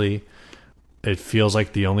financially, it feels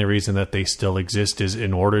like the only reason that they still exist is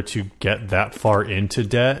in order to get that far into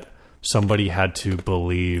debt, somebody had to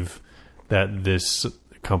believe that this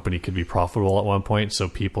company could be profitable at one point. So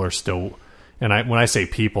people are still, and when I say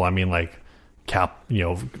people, I mean like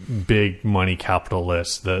big money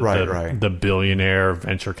capitalists, the billionaire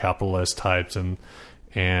venture capitalist types, and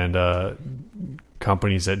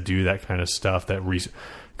companies that do that kind of stuff,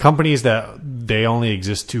 companies that they only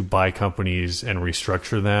exist to buy companies and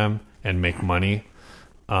restructure them and make money.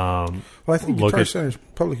 I think Guitar Center is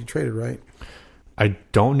publicly traded, right? I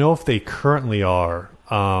don't know if they currently are.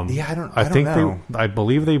 I think know. I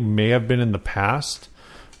believe they may have been in the past.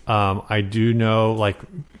 I do know, like,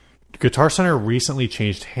 Guitar Center recently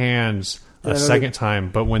changed hands a second time,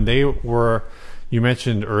 but when they were, you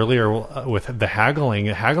mentioned earlier with the haggling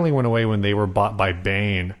went away when they were bought by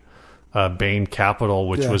Bain. Bain Capital,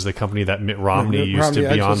 which was the company that Mitt Romney used to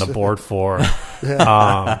be on the board for.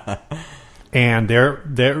 And their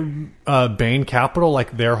Bain Capital,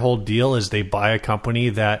 like, their whole deal is they buy a company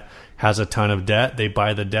that has a ton of debt. They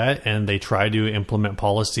buy the debt and they try to implement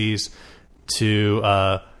policies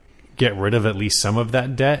to get rid of at least some of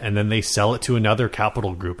that debt, and then they sell it to another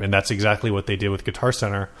capital group. And that's exactly what they did with Guitar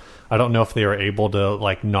Center. I don't know if they were able to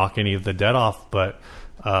like knock any of the debt off, but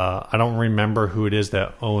I don't remember who it is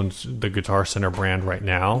that owns the Guitar Center brand right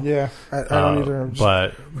now. Yeah, I don't either.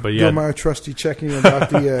 But yeah, do my trusty checking about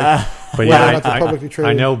the. But yeah,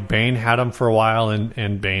 I know Bain had them for a while,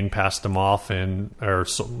 and Bain passed them off, I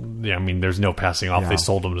mean, there's no passing off. Yeah. They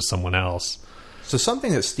sold them to someone else. So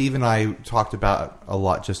something that Steve and I talked about a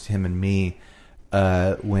lot, just him and me,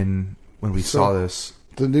 when we saw this.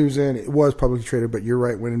 The news it was publicly traded, but you're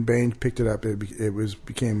right. When Bain picked it up, it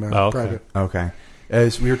became private. Okay.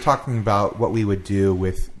 As we were talking about what we would do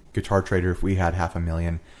with Guitar Trader if we had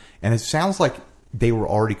 $500,000, and it sounds like they were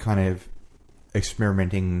already kind of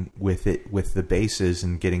experimenting with it, with the basses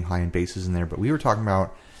and getting high-end basses in there. But we were talking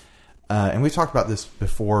about, and we talked about this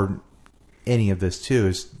before any of this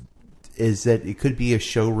too, is that it could be a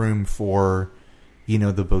showroom for,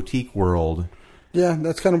 the boutique world. Yeah,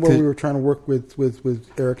 that's kind of what we were trying to work with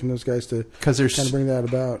Eric and those guys to kind of bring that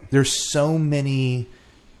about. There's so many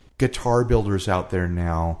guitar builders out there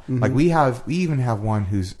now. Mm-hmm. Like we even have one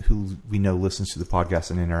who we know listens to the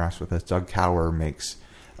podcast and interacts with us. Doug Cower makes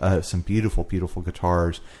some beautiful, beautiful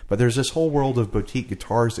guitars. But there's this whole world of boutique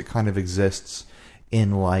guitars that kind of exists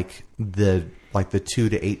in like the $2,000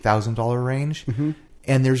 to $8,000 range. Mm-hmm.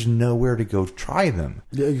 And there's nowhere to go try them.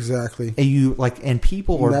 Yeah, exactly. And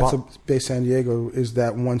people are. That's Base San Diego is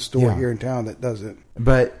that one store here in town that does it.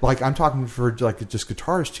 But like I'm talking for like just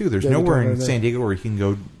guitars too. There's nowhere in San Diego where you can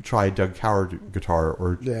go try a Doug Cower guitar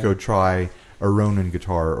or go try a Ronin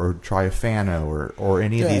guitar, or try a Fano, or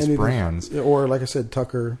any of these brands. Or like I said,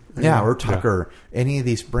 Tucker. Or Tucker. Any of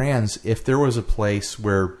these brands, if there was a place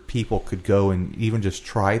where people could go and even just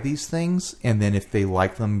try these things, and then if they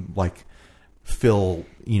like them, like fill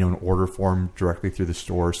an order form directly through the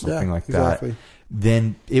store or something like that,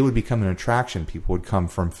 then it would become an attraction. People would come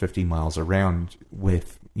from 50 miles around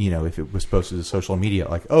with, if it was posted to social media,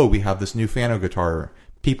 like, oh, we have this new Fano guitar.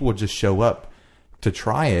 People would just show up to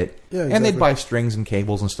try it, and they'd buy strings and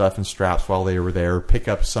cables and stuff and straps while they were there, pick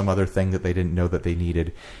up some other thing that they didn't know that they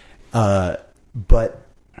needed. But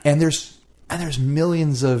there's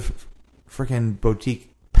millions of freaking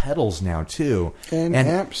boutique pedals now too, and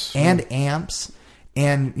amps. And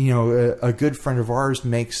a good friend of ours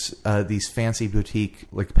makes these fancy boutique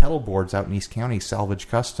like pedal boards out in East County, Salvage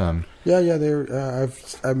Custom. They're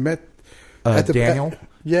I've met at the Daniel.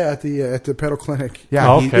 At the pedal clinic.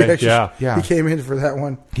 Yeah, he came in for that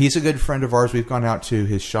one. He's a good friend of ours. We've gone out to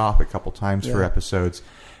his shop a couple times for episodes.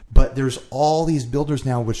 But there's all these builders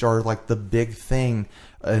now which are like the big thing,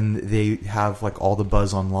 and they have like all the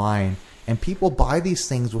buzz online, and people buy these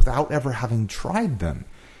things without ever having tried them.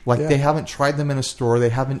 They haven't tried them in a store. They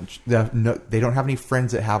don't have any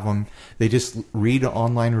friends that have them. They just read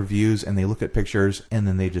online reviews and they look at pictures, and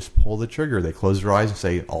then they just pull the trigger. They close their eyes and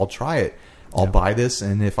say, "I'll try it. I'll buy this,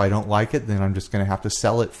 and if I don't like it, then I'm just going to have to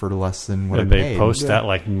sell it for less than what I paid." And they post that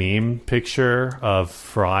like meme picture of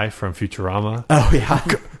Fry from Futurama. Oh yeah,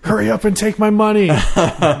 hurry up and take my money.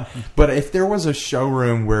 But if there was a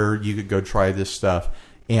showroom where you could go try this stuff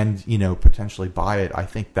and potentially buy it, I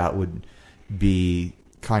think that would be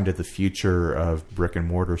kind of the future of brick and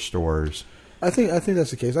mortar stores. I think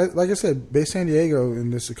that's the case. Like I said, Bay San Diego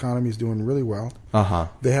in this economy is doing really well.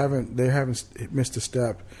 They haven't missed a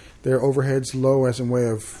step. Their overhead's low as in way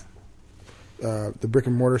of the brick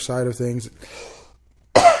and mortar side of things,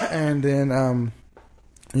 and then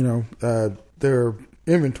their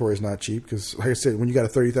inventory is not cheap because, like I said, when you got a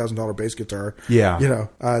 $30,000 bass guitar,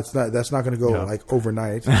 that's not going to go like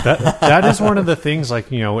overnight. That is one of the things,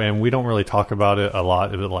 and we don't really talk about it a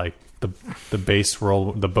lot. But like the bass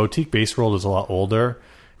world, the boutique bass world is a lot older,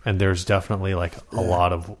 and there's definitely like a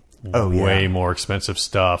lot of way more expensive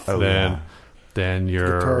stuff than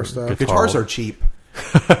your guitar stuff. Guitars are cheap.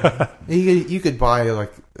 You could buy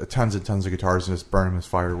like tons and tons of guitars and just burn them as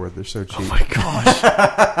firewood. They're so cheap. Oh my gosh!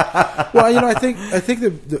 Well, I think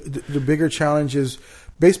the bigger challenge is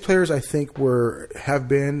bass players. I think have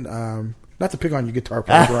been not to pick on you guitar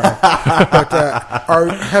players, Ryan, but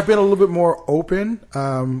have been a little bit more open.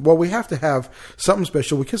 Well, we have to have something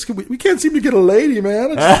special because we can't seem to get a lady,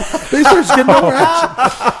 man. Bass players get no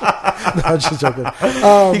action. No, I'm just joking.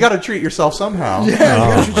 You got to treat yourself somehow. Yeah, you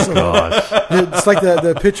got to treat yourself. Gosh. It's like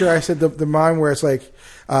the picture I said, the mime where it's like,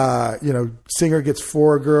 singer gets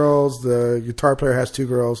 4 girls, the guitar player has 2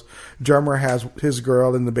 girls, drummer has his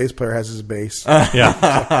girl, and the bass player has his bass. So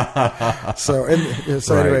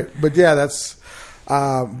anyway, but that's.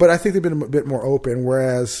 But I think they've been a bit more open,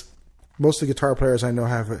 whereas most of the guitar players I know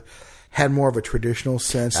have had more of a traditional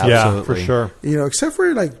sense. Yeah, for sure. Except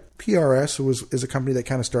for like PRS, who is a company that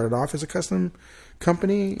kind of started off as a custom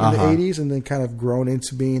company in the 80s and then kind of grown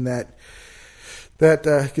into being that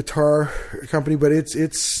guitar company. But it's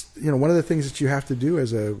one of the things that you have to do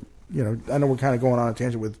as a I know we're kind of going on a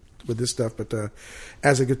tangent with this stuff, but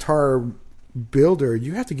as a guitar builder,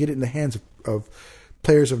 you have to get it in the hands of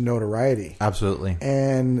players of notoriety. Absolutely.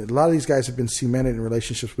 And a lot of these guys have been cemented in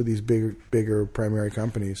relationships with these bigger primary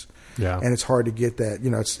companies. Yeah. And it's hard to get that.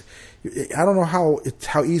 I don't know how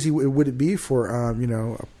easy would it be for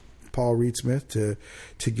Paul Reed Smith to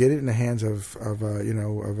get it in the hands of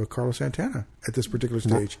a Carlos Santana at this particular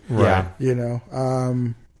stage. Right.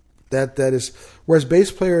 That is, whereas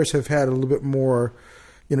bass players have had a little bit more.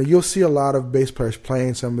 You'll see a lot of bass players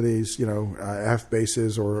playing some of these, F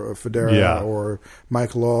basses or Federa or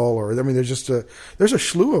Mike Lull, or there's a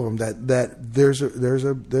slew of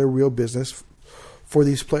them they're real business for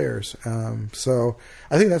these players. So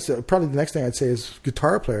I think that's probably the next thing I'd say is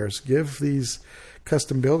guitar players, give these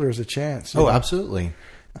custom builders a chance. Oh, absolutely.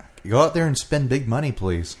 Go out there and spend big money,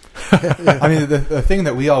 please. I mean, the thing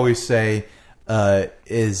that we always say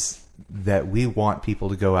is that we want people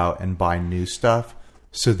to go out and buy new stuff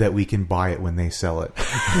so that we can buy it when they sell it.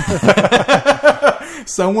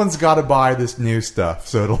 Someone's got to buy this new stuff,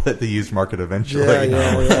 so it'll hit the used market eventually.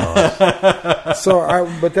 Yeah. So, I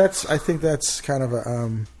think that's kind of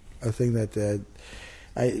a thing that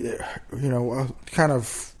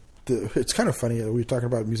it's kind of funny that we're talking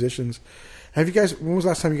about musicians. Have you guys? When was the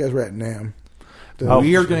last time you guys were at NAMM?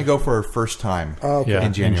 We are going to go for our first time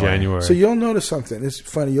in January. So you'll notice something. It's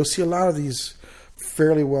funny. You'll see a lot of these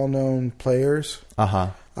fairly well-known players, Uh-huh.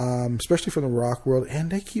 Especially from the rock world, and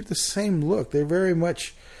they keep the same look. They're very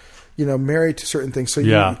much, married to certain things. So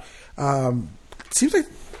Yeah. It seems like,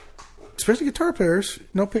 especially guitar players,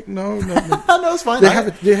 no, No, it's fine. they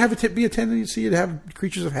have be a tendency to have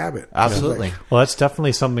creatures of habit. Absolutely. Well, that's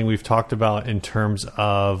definitely something we've talked about in terms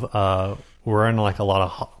of we're in like a lot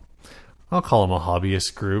of, I'll call them a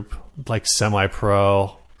hobbyist group, like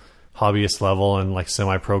semi-pro, hobbyist level, and like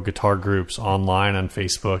semi-pro guitar groups online on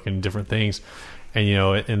Facebook and different things. And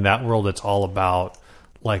in that world, it's all about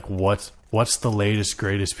like what's the latest,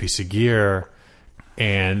 greatest piece of gear.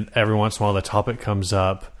 And every once in a while, the topic comes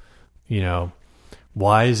up.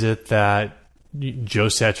 Why is it that Joe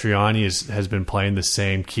Satriani has been playing the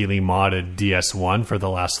same Keeley modded DS1 for the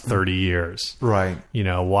last 30 years? Right.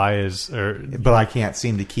 Why is... But I can't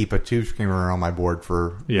seem to keep a tube screamer on my board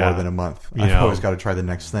for more than a month. I've always got to try the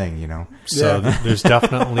next thing, So there's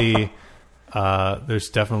definitely... there's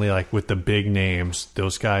definitely like with the big names,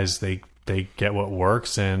 those guys, they get what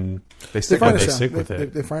works and they stick with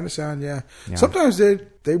it. They find a sound, yeah. Sometimes they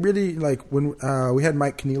really like when we had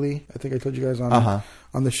Mike Keneally. I think I told you guys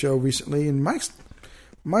on the show recently, and Mike's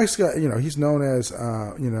got he's known as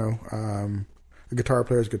a guitar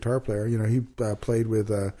player. He played with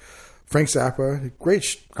Frank Zappa. Great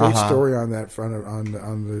story on that front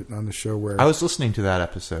on the show where I was listening to that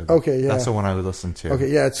episode. Okay, yeah, that's the one I would listen to. Okay,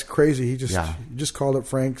 yeah, it's crazy. He just called up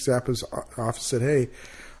Frank Zappa's office, said, "Hey,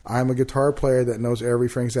 I'm a guitar player that knows every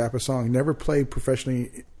Frank Zappa song. Never played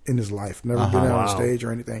professionally in his life. Never been out on stage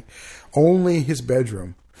or anything. Only his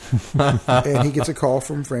bedroom." And he gets a call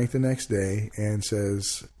from Frank the next day and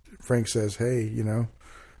Frank says, "Hey,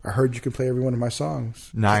 I heard you can play every one of my songs.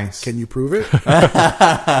 Nice. Can you prove it?"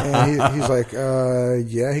 And he's like,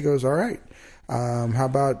 yeah. He goes, "All right. How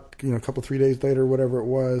about, a couple, 3 days later, whatever it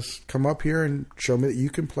was, come up here and show me that you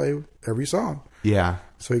can play every song." Yeah.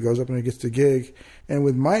 So he goes up and he gets the gig. And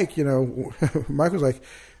with Mike, Mike was like,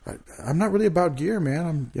 "I'm not really about gear,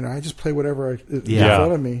 man. I just play whatever is in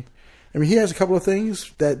front of me." I mean, he has a couple of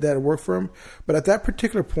things that work for him, but at that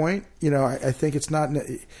particular point, I think it's not.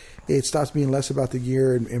 It stops being less about the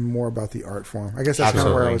gear and more about the art form. I guess that's kind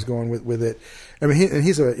of where I was going with it. I mean,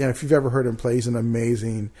 he's if you've ever heard him play, he's an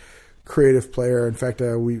amazing creative player. In fact,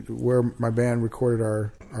 where my band recorded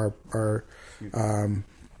our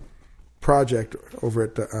project over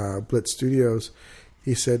at Blitz Studios,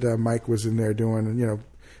 he said Mike was in there doing,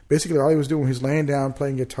 basically all he was doing was laying down,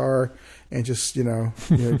 playing guitar, and just,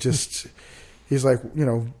 just, he's like,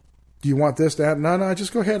 "Do you want this, that?" No,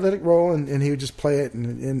 just go ahead, let it roll. And he would just play it.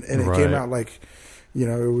 And it came out like, it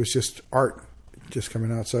was just art just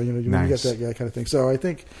coming out. So, you get that kind of thing. So I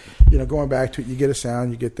think, going back to it, you get a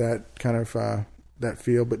sound, you get that kind of, that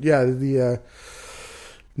feel. But yeah, the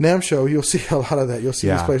NAMM show, you'll see a lot of that. You'll see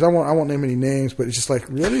these players. I won't name any names, but it's just like,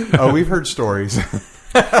 really? Oh, we've heard stories.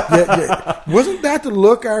 Yeah. Wasn't that the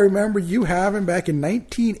look I remember you having back in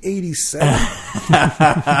 1987?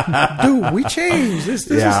 Dude, we changed. This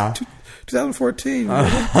is 2014.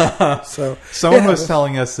 So someone was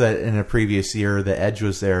telling us that in a previous year, the Edge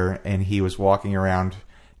was there and he was walking around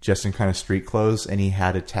just in kind of street clothes, and he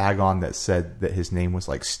had a tag on that said that his name was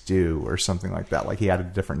like Stu or something like that. Like he had a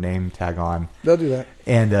different name tag on. They'll do that.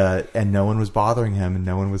 And no one was bothering him, and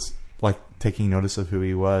no one was like taking notice of who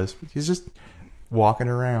he was. He's just walking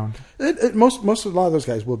around. Most a lot of those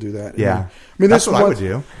guys will do that. Yeah. I mean, that's what I would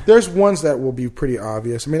do. There's ones that will be pretty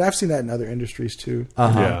obvious. I mean, I've seen that in other industries too.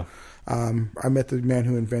 Yeah. I met the man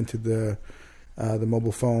who invented the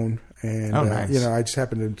mobile phone, and nice. I just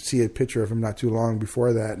happened to see a picture of him not too long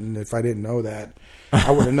before that, and if I didn't know that,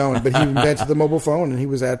 I would have known. But he invented the mobile phone, and he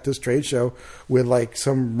was at this trade show with like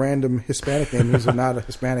some random Hispanic name. He was not a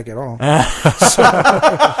Hispanic at all.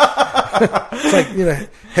 It's like,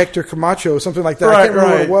 Hector Camacho or something like that. I can't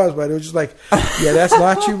remember what it was, but it was just like, yeah, that's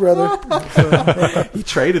not you, brother. So, he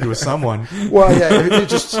traded with someone. Well, yeah, it was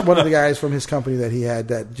just one of the guys from his company that he had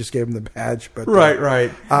that just gave him the badge. But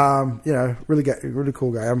right. Really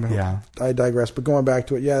cool guy. I digress, but going back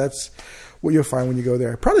to it, that's what you'll find when you go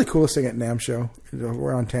there. Probably the coolest thing at NAMM show.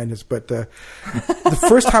 We're on tangents, but the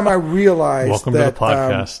first time I realized Welcome to the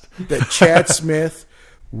podcast. That Chad Smith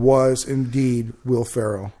was indeed Will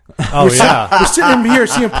Ferrell. Oh, we're sitting in here,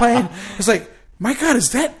 seeing him playing. It's like, my God,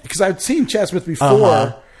 is that? Because I'd seen Chad Smith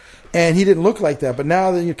before, and he didn't look like that. But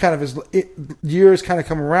now that you kind of his years kind of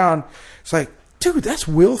come around, it's like, dude, that's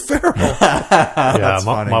Will Ferrell. Yeah,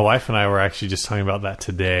 my wife and I were actually just talking about that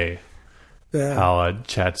today. Yeah. How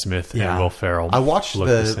Chad Smith and Will Ferrell. I watched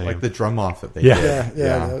the drum off that they did.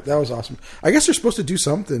 Yeah, that was awesome. I guess they're supposed to do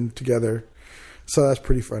something together, so that's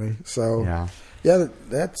pretty funny. So yeah,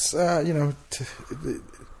 that's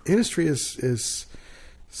industry is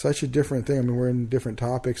such a different thing. I mean, we're in different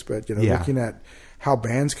topics, but looking at how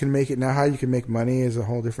bands can make it now, how you can make money is a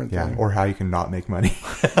whole different thing. Or how you can not make money.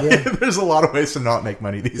 There's a lot of ways to not make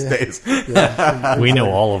money these days. We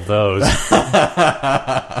know all of those.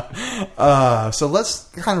 So let's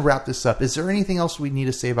kind of wrap this up. Is there anything else we need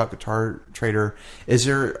to say about Guitar Trader? Is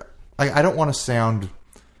there? I don't want to sound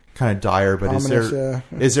kind of dire, but ominous,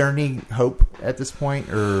 is there any hope at this point,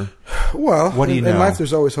 or what do you know? In life,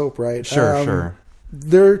 there's always hope, right? Sure.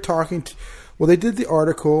 They're talking to. Well, they did the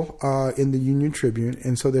article in the Union Tribune,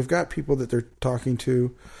 and so they've got people that they're talking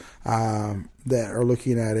to that are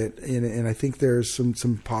looking at it, and I think there's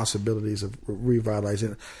some possibilities of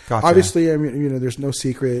revitalizing it. Gotcha. Obviously, I mean, there's no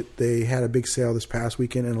secret. They had a big sale this past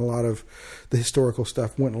weekend, and a lot of the historical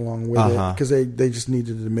stuff went along with it because they just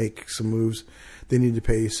needed to make some moves. They needed to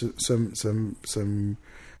pay some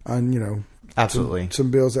absolutely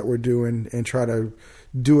some bills that we're doing and try to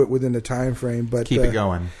do it within the time frame. But keep it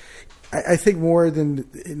going. I think more than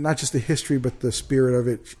not just the history, but the spirit of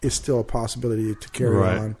it is still a possibility to carry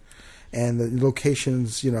on. And the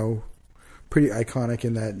location's, pretty iconic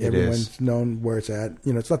in that everyone's known where it's at.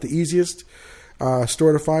 It's not the easiest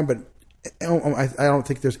store to find, but I don't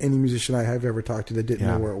think there's any musician I have ever talked to that didn't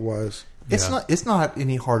know where it was. It's not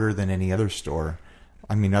any harder than any other store.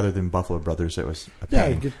 I mean, other than Buffalo Brothers, it was a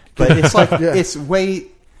pain. But it's like it's way.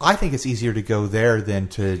 I think it's easier to go there than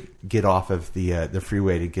to get off of the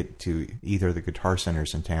freeway to get to either the guitar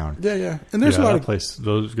centers in town. Yeah. And there's a lot of place.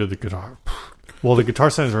 Those good. The guitar. Well, the guitar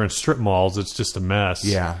centers are in strip malls. It's just a mess.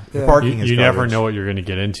 Yeah. The parking is you never garbage. know what you're going to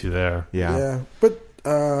get into there. Yeah. But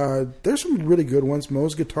there's some really good ones.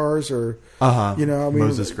 Moe's guitars are.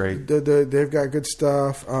 Moe's is great. They've got good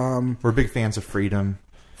stuff. We're big fans of Freedom.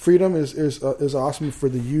 Freedom is awesome for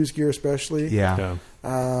the used gear, especially. Yeah.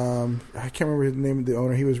 I can't remember the name of the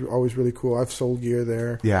owner. He was always really cool. I've sold gear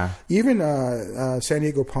there. Yeah. Even San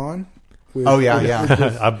Diego Pawn.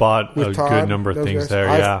 I bought a Todd, good number of things guys.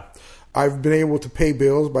 there. I've been able to pay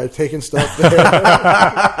bills by taking stuff there.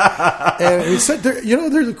 And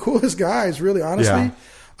they're the coolest guys, really, honestly.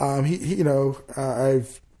 Yeah.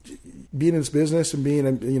 I've been in this business and being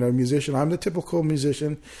a musician. I'm the typical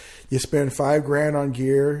musician. You spend $5,000 on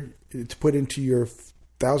gear to put into your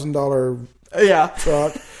 $1,000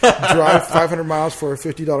 truck, drive 500 miles for a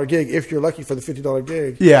 $50 gig, if you're lucky for the $50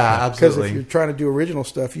 gig. Yeah, absolutely. Because if you're trying to do original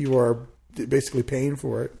stuff, you are basically paying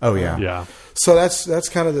for it. Oh, yeah. Yeah. So that's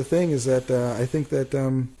kind of the thing is that I think that,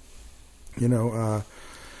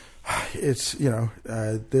 it's,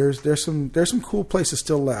 there's some cool places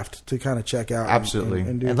still left to kind of check out. Absolutely.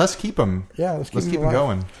 And let's keep them. Yeah, let's keep them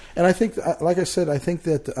going. And I think, like I said, I think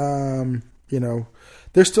that,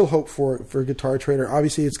 there's still hope for Guitar Trader.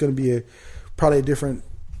 Obviously, it's going to be probably a different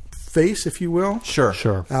face, if you will. Sure.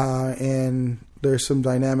 And there's some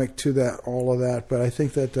dynamic to all of that. But I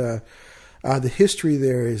think that the history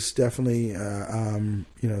there is definitely,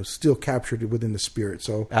 still captured within the spirit.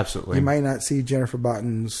 So absolutely, you might not see Jennifer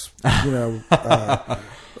Botton's,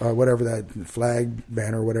 whatever that flag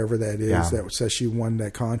banner, whatever that is, that says she won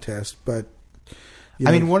that contest. But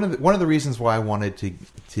I mean, one of the reasons why I wanted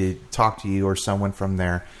to talk to you or someone from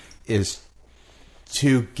there is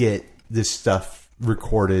to get this stuff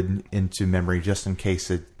recorded into memory, just in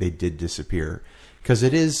case they did disappear. Because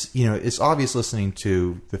it is, it's obvious listening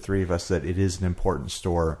to the three of us that it is an important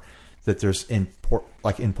store, that there's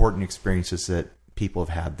important experiences that people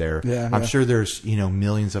have had there. Yeah, I'm sure there's,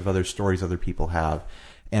 millions of other stories other people have.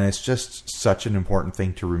 And it's just such an important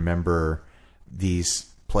thing to remember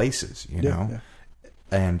these places, Yeah.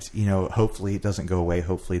 And, hopefully it doesn't go away.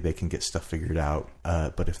 Hopefully they can get stuff figured out.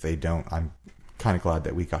 But if they don't, I'm kind of glad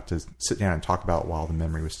that we got to sit down and talk about it while the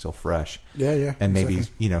memory was still fresh. Yeah. And maybe,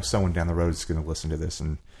 someone down the road is going to listen to this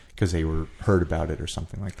and because they heard about it or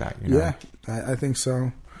something like that. Yeah, I think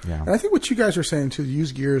so. Yeah. And I think what you guys are saying too,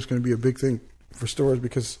 used gear is going to be a big thing for stores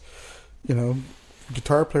because,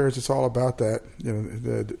 guitar players, it's all about that,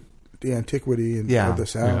 the antiquity and of the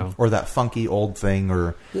sound. Yeah. Or that funky old thing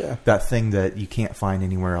or that thing that you can't find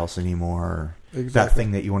anywhere else anymore. Or that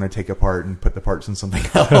thing that you want to take apart and put the parts in something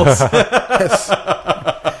else. Yes.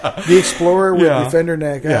 The Explorer with the fender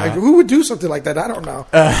neck. Yeah. Who would do something like that? I don't know.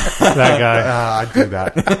 That guy. I'd do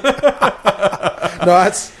that. No,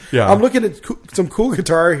 that's... Yeah. I'm looking at some cool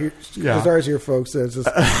guitars here, folks.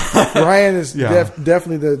 Ryan is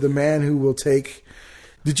definitely the man who will take...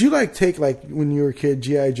 Did you take when you were a kid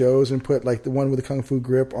G.I. Joes and put the one with the Kung Fu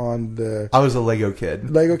grip on the... I was a Lego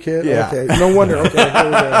kid. Lego kid? Yeah. Okay. No wonder. Okay. Here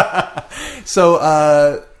we go.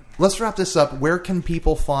 So let's wrap this up. Where can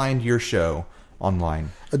people find your show?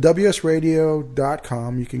 online?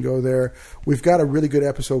 WSRadio.com. You can go there. We've got a really good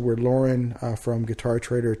episode where Lauren from Guitar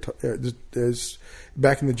Trader is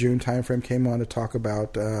back in the June timeframe came on to talk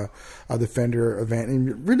about the Fender event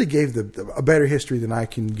and really gave a better history than I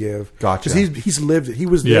can give. Gotcha. Because he's lived it. He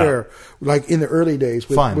was there like in the early days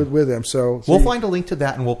with them. So we'll find a link to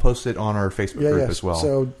that and we'll post it on our Facebook group as well.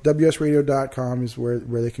 So WSRadio.com is where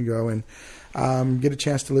they can go and get a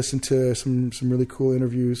chance to listen to some really cool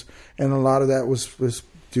interviews. And a lot of that was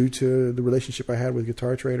due to the relationship I had with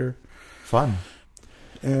Guitar Trader. Fun.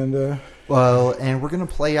 And and we're going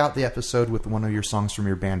to play out the episode with one of your songs from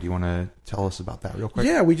your band. Do you want to tell us about that real quick?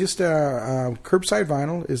 Yeah, we just Curbside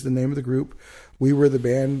Vinyl is the name of the group. We were the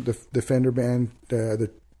band, the Fender band, the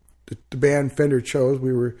band Fender chose.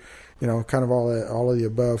 We were, kind of all of the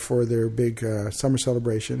above for their big summer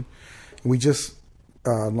celebration. And we just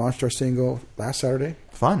launched our single last Saturday.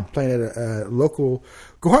 Fun. Playing at a local.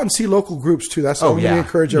 Go out and see local groups too. That's what we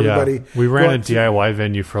encourage everybody. Yeah. We ran a DIY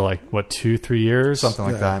venue for 2-3 years, something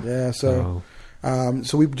like that. Yeah. So,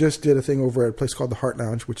 so we just did a thing over at a place called the Heart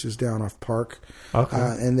Lounge, which is down off Park. Okay.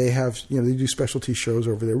 And they have they do specialty shows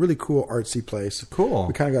over there. Really cool artsy place. Cool.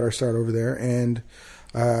 We kind of got our start over there and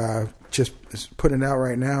just putting it out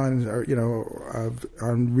right now. And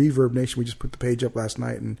on Reverb Nation, we just put the page up last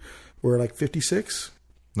night, and we're like 56.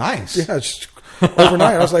 Nice. Yeah, just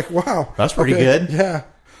overnight. I was like, wow. That's pretty good. Yeah.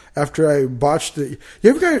 After I botched it.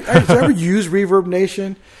 You ever use Reverb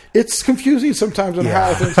Nation? It's confusing sometimes on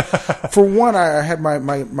how things. For one, I had my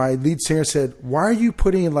lead singer said, why are you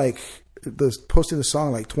putting posting the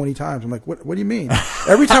song 20 times? I'm like, what do you mean?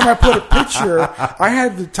 Every time I put a picture, I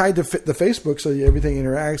had to tie the Facebook so everything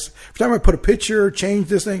interacts. Every time I put a picture, change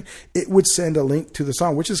this thing, it would send a link to the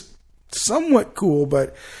song, which is somewhat cool,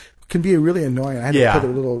 but can be really annoying. I had to put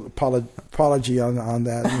a little apology on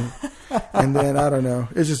that, and then I don't know.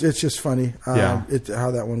 It's just funny. How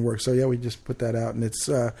that one works. So we just put that out, and it's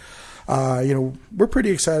we're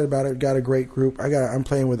pretty excited about it. Got a great group. I'm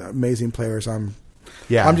playing with amazing players. I'm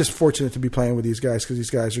just fortunate to be playing with these guys because these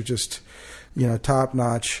guys are just top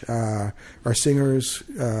notch. Our singers,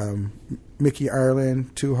 Mickey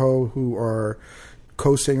Ireland, Tuho, who are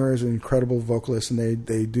co-singers and incredible vocalists, and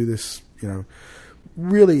they do this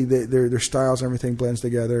really their styles and everything blends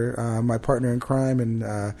together. My partner in crime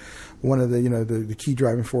and one of the key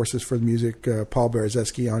driving forces for the music, Paul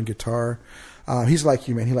Berezetsky on guitar. He's like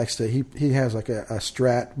you, man. He likes to he has like a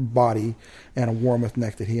Strat body and a Warmoth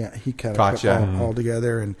neck that he kind of put all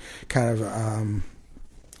together, and kind of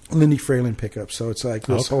Lindy Fralin pickup. So it's like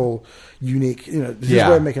this whole unique, his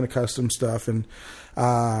way of making a custom stuff. And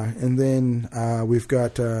then we've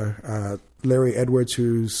got Larry Edwards,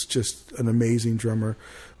 who's just an amazing drummer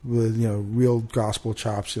with real gospel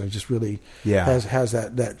chops. Just really has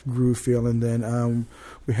that groove feel. And then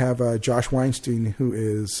we have Josh Weinstein, who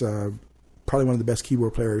is probably one of the best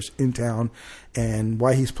keyboard players in town. And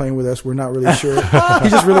why he's playing with us, we're not really sure. He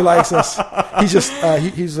just really likes us. He's just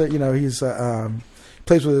he's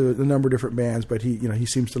plays with a number of different bands, but he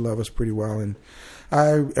seems to love us pretty well. And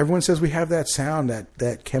everyone says we have that sound,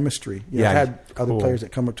 that chemistry. I've had other players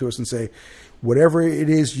that come up to us and say, whatever it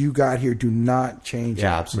is you got here, do not change it.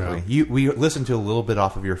 Yeah, absolutely. We listened to a little bit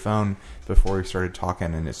off of your phone before we started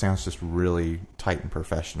talking, and it sounds just really tight and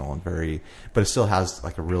professional and but it still has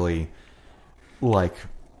a really organic.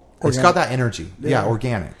 It's got that energy. Yeah,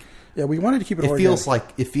 organic. Yeah, we wanted to keep it organic.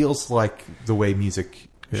 It feels like the way music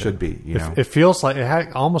should be. It feels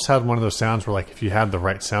like almost had one of those sounds where if you had the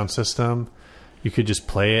right sound system, you could just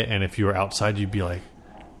play it, and if you were outside, you'd be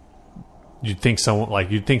you'd think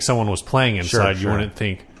someone was playing inside. Sure. You wouldn't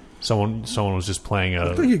think someone was just playing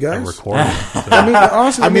a recording.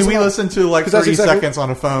 Honestly, we listened to 30 seconds on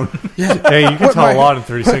a phone. Hey, you can tell a lot in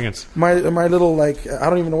 30 seconds. My little I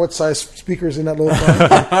don't even know what size speakers in that little phone.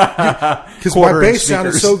 Because my bass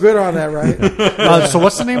sounded so good on that, right? So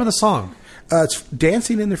what's the name of the song? It's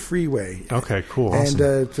Dancing in the Freeway. Okay, cool. And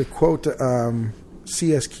awesome. To quote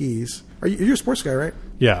C.S. Keys, you're a sports guy, right?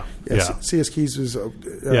 Yeah. C.S. Keys was on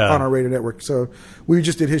our radio network, so we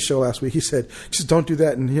just did his show last week. He said, "Just don't do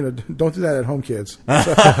that, and don't do that at home, kids."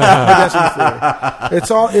 So,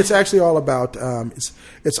 it's actually all about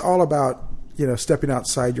it's all about stepping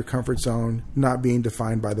outside your comfort zone, not being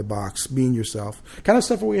defined by the box, being yourself. Kind of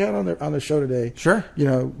stuff that we had on the show today. Sure.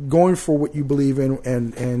 Going for what you believe in,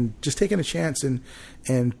 and just taking a chance and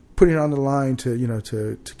putting it on the line to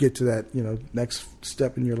get to that next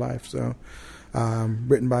step in your life. So.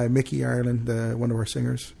 Written by Mickey Ireland, one of our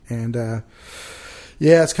singers, and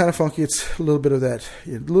it's kind of funky. It's a little bit of that,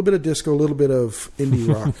 a little bit of disco, a little bit of indie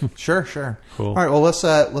rock. Sure. Cool. All right, well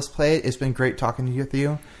let's play it. It's been great talking with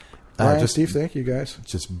you. Brian, Steve, thank you guys.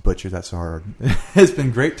 Just butchered that so hard. It's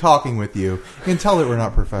been great talking with you. You can tell that we're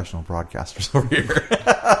not professional broadcasters over here.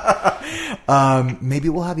 Maybe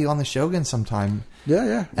we'll have you on the show again sometime.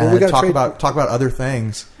 Yeah. Well, we got talk about other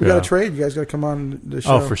things. We got to trade. You guys got to come on the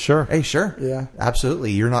show. Oh, for sure. Hey, sure. Yeah,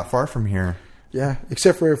 absolutely. You're not far from here. Yeah,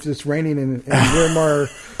 except for if it's raining and we're more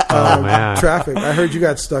man. traffic. I heard you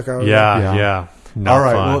got stuck out. Yeah. Not all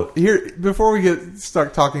right. fun. Well, here before we get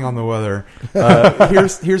stuck talking on the weather,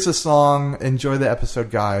 here's a song. Enjoy the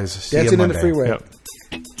episode, guys. See Dancing you in the Monday. freeway.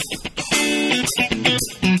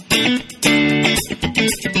 Yep.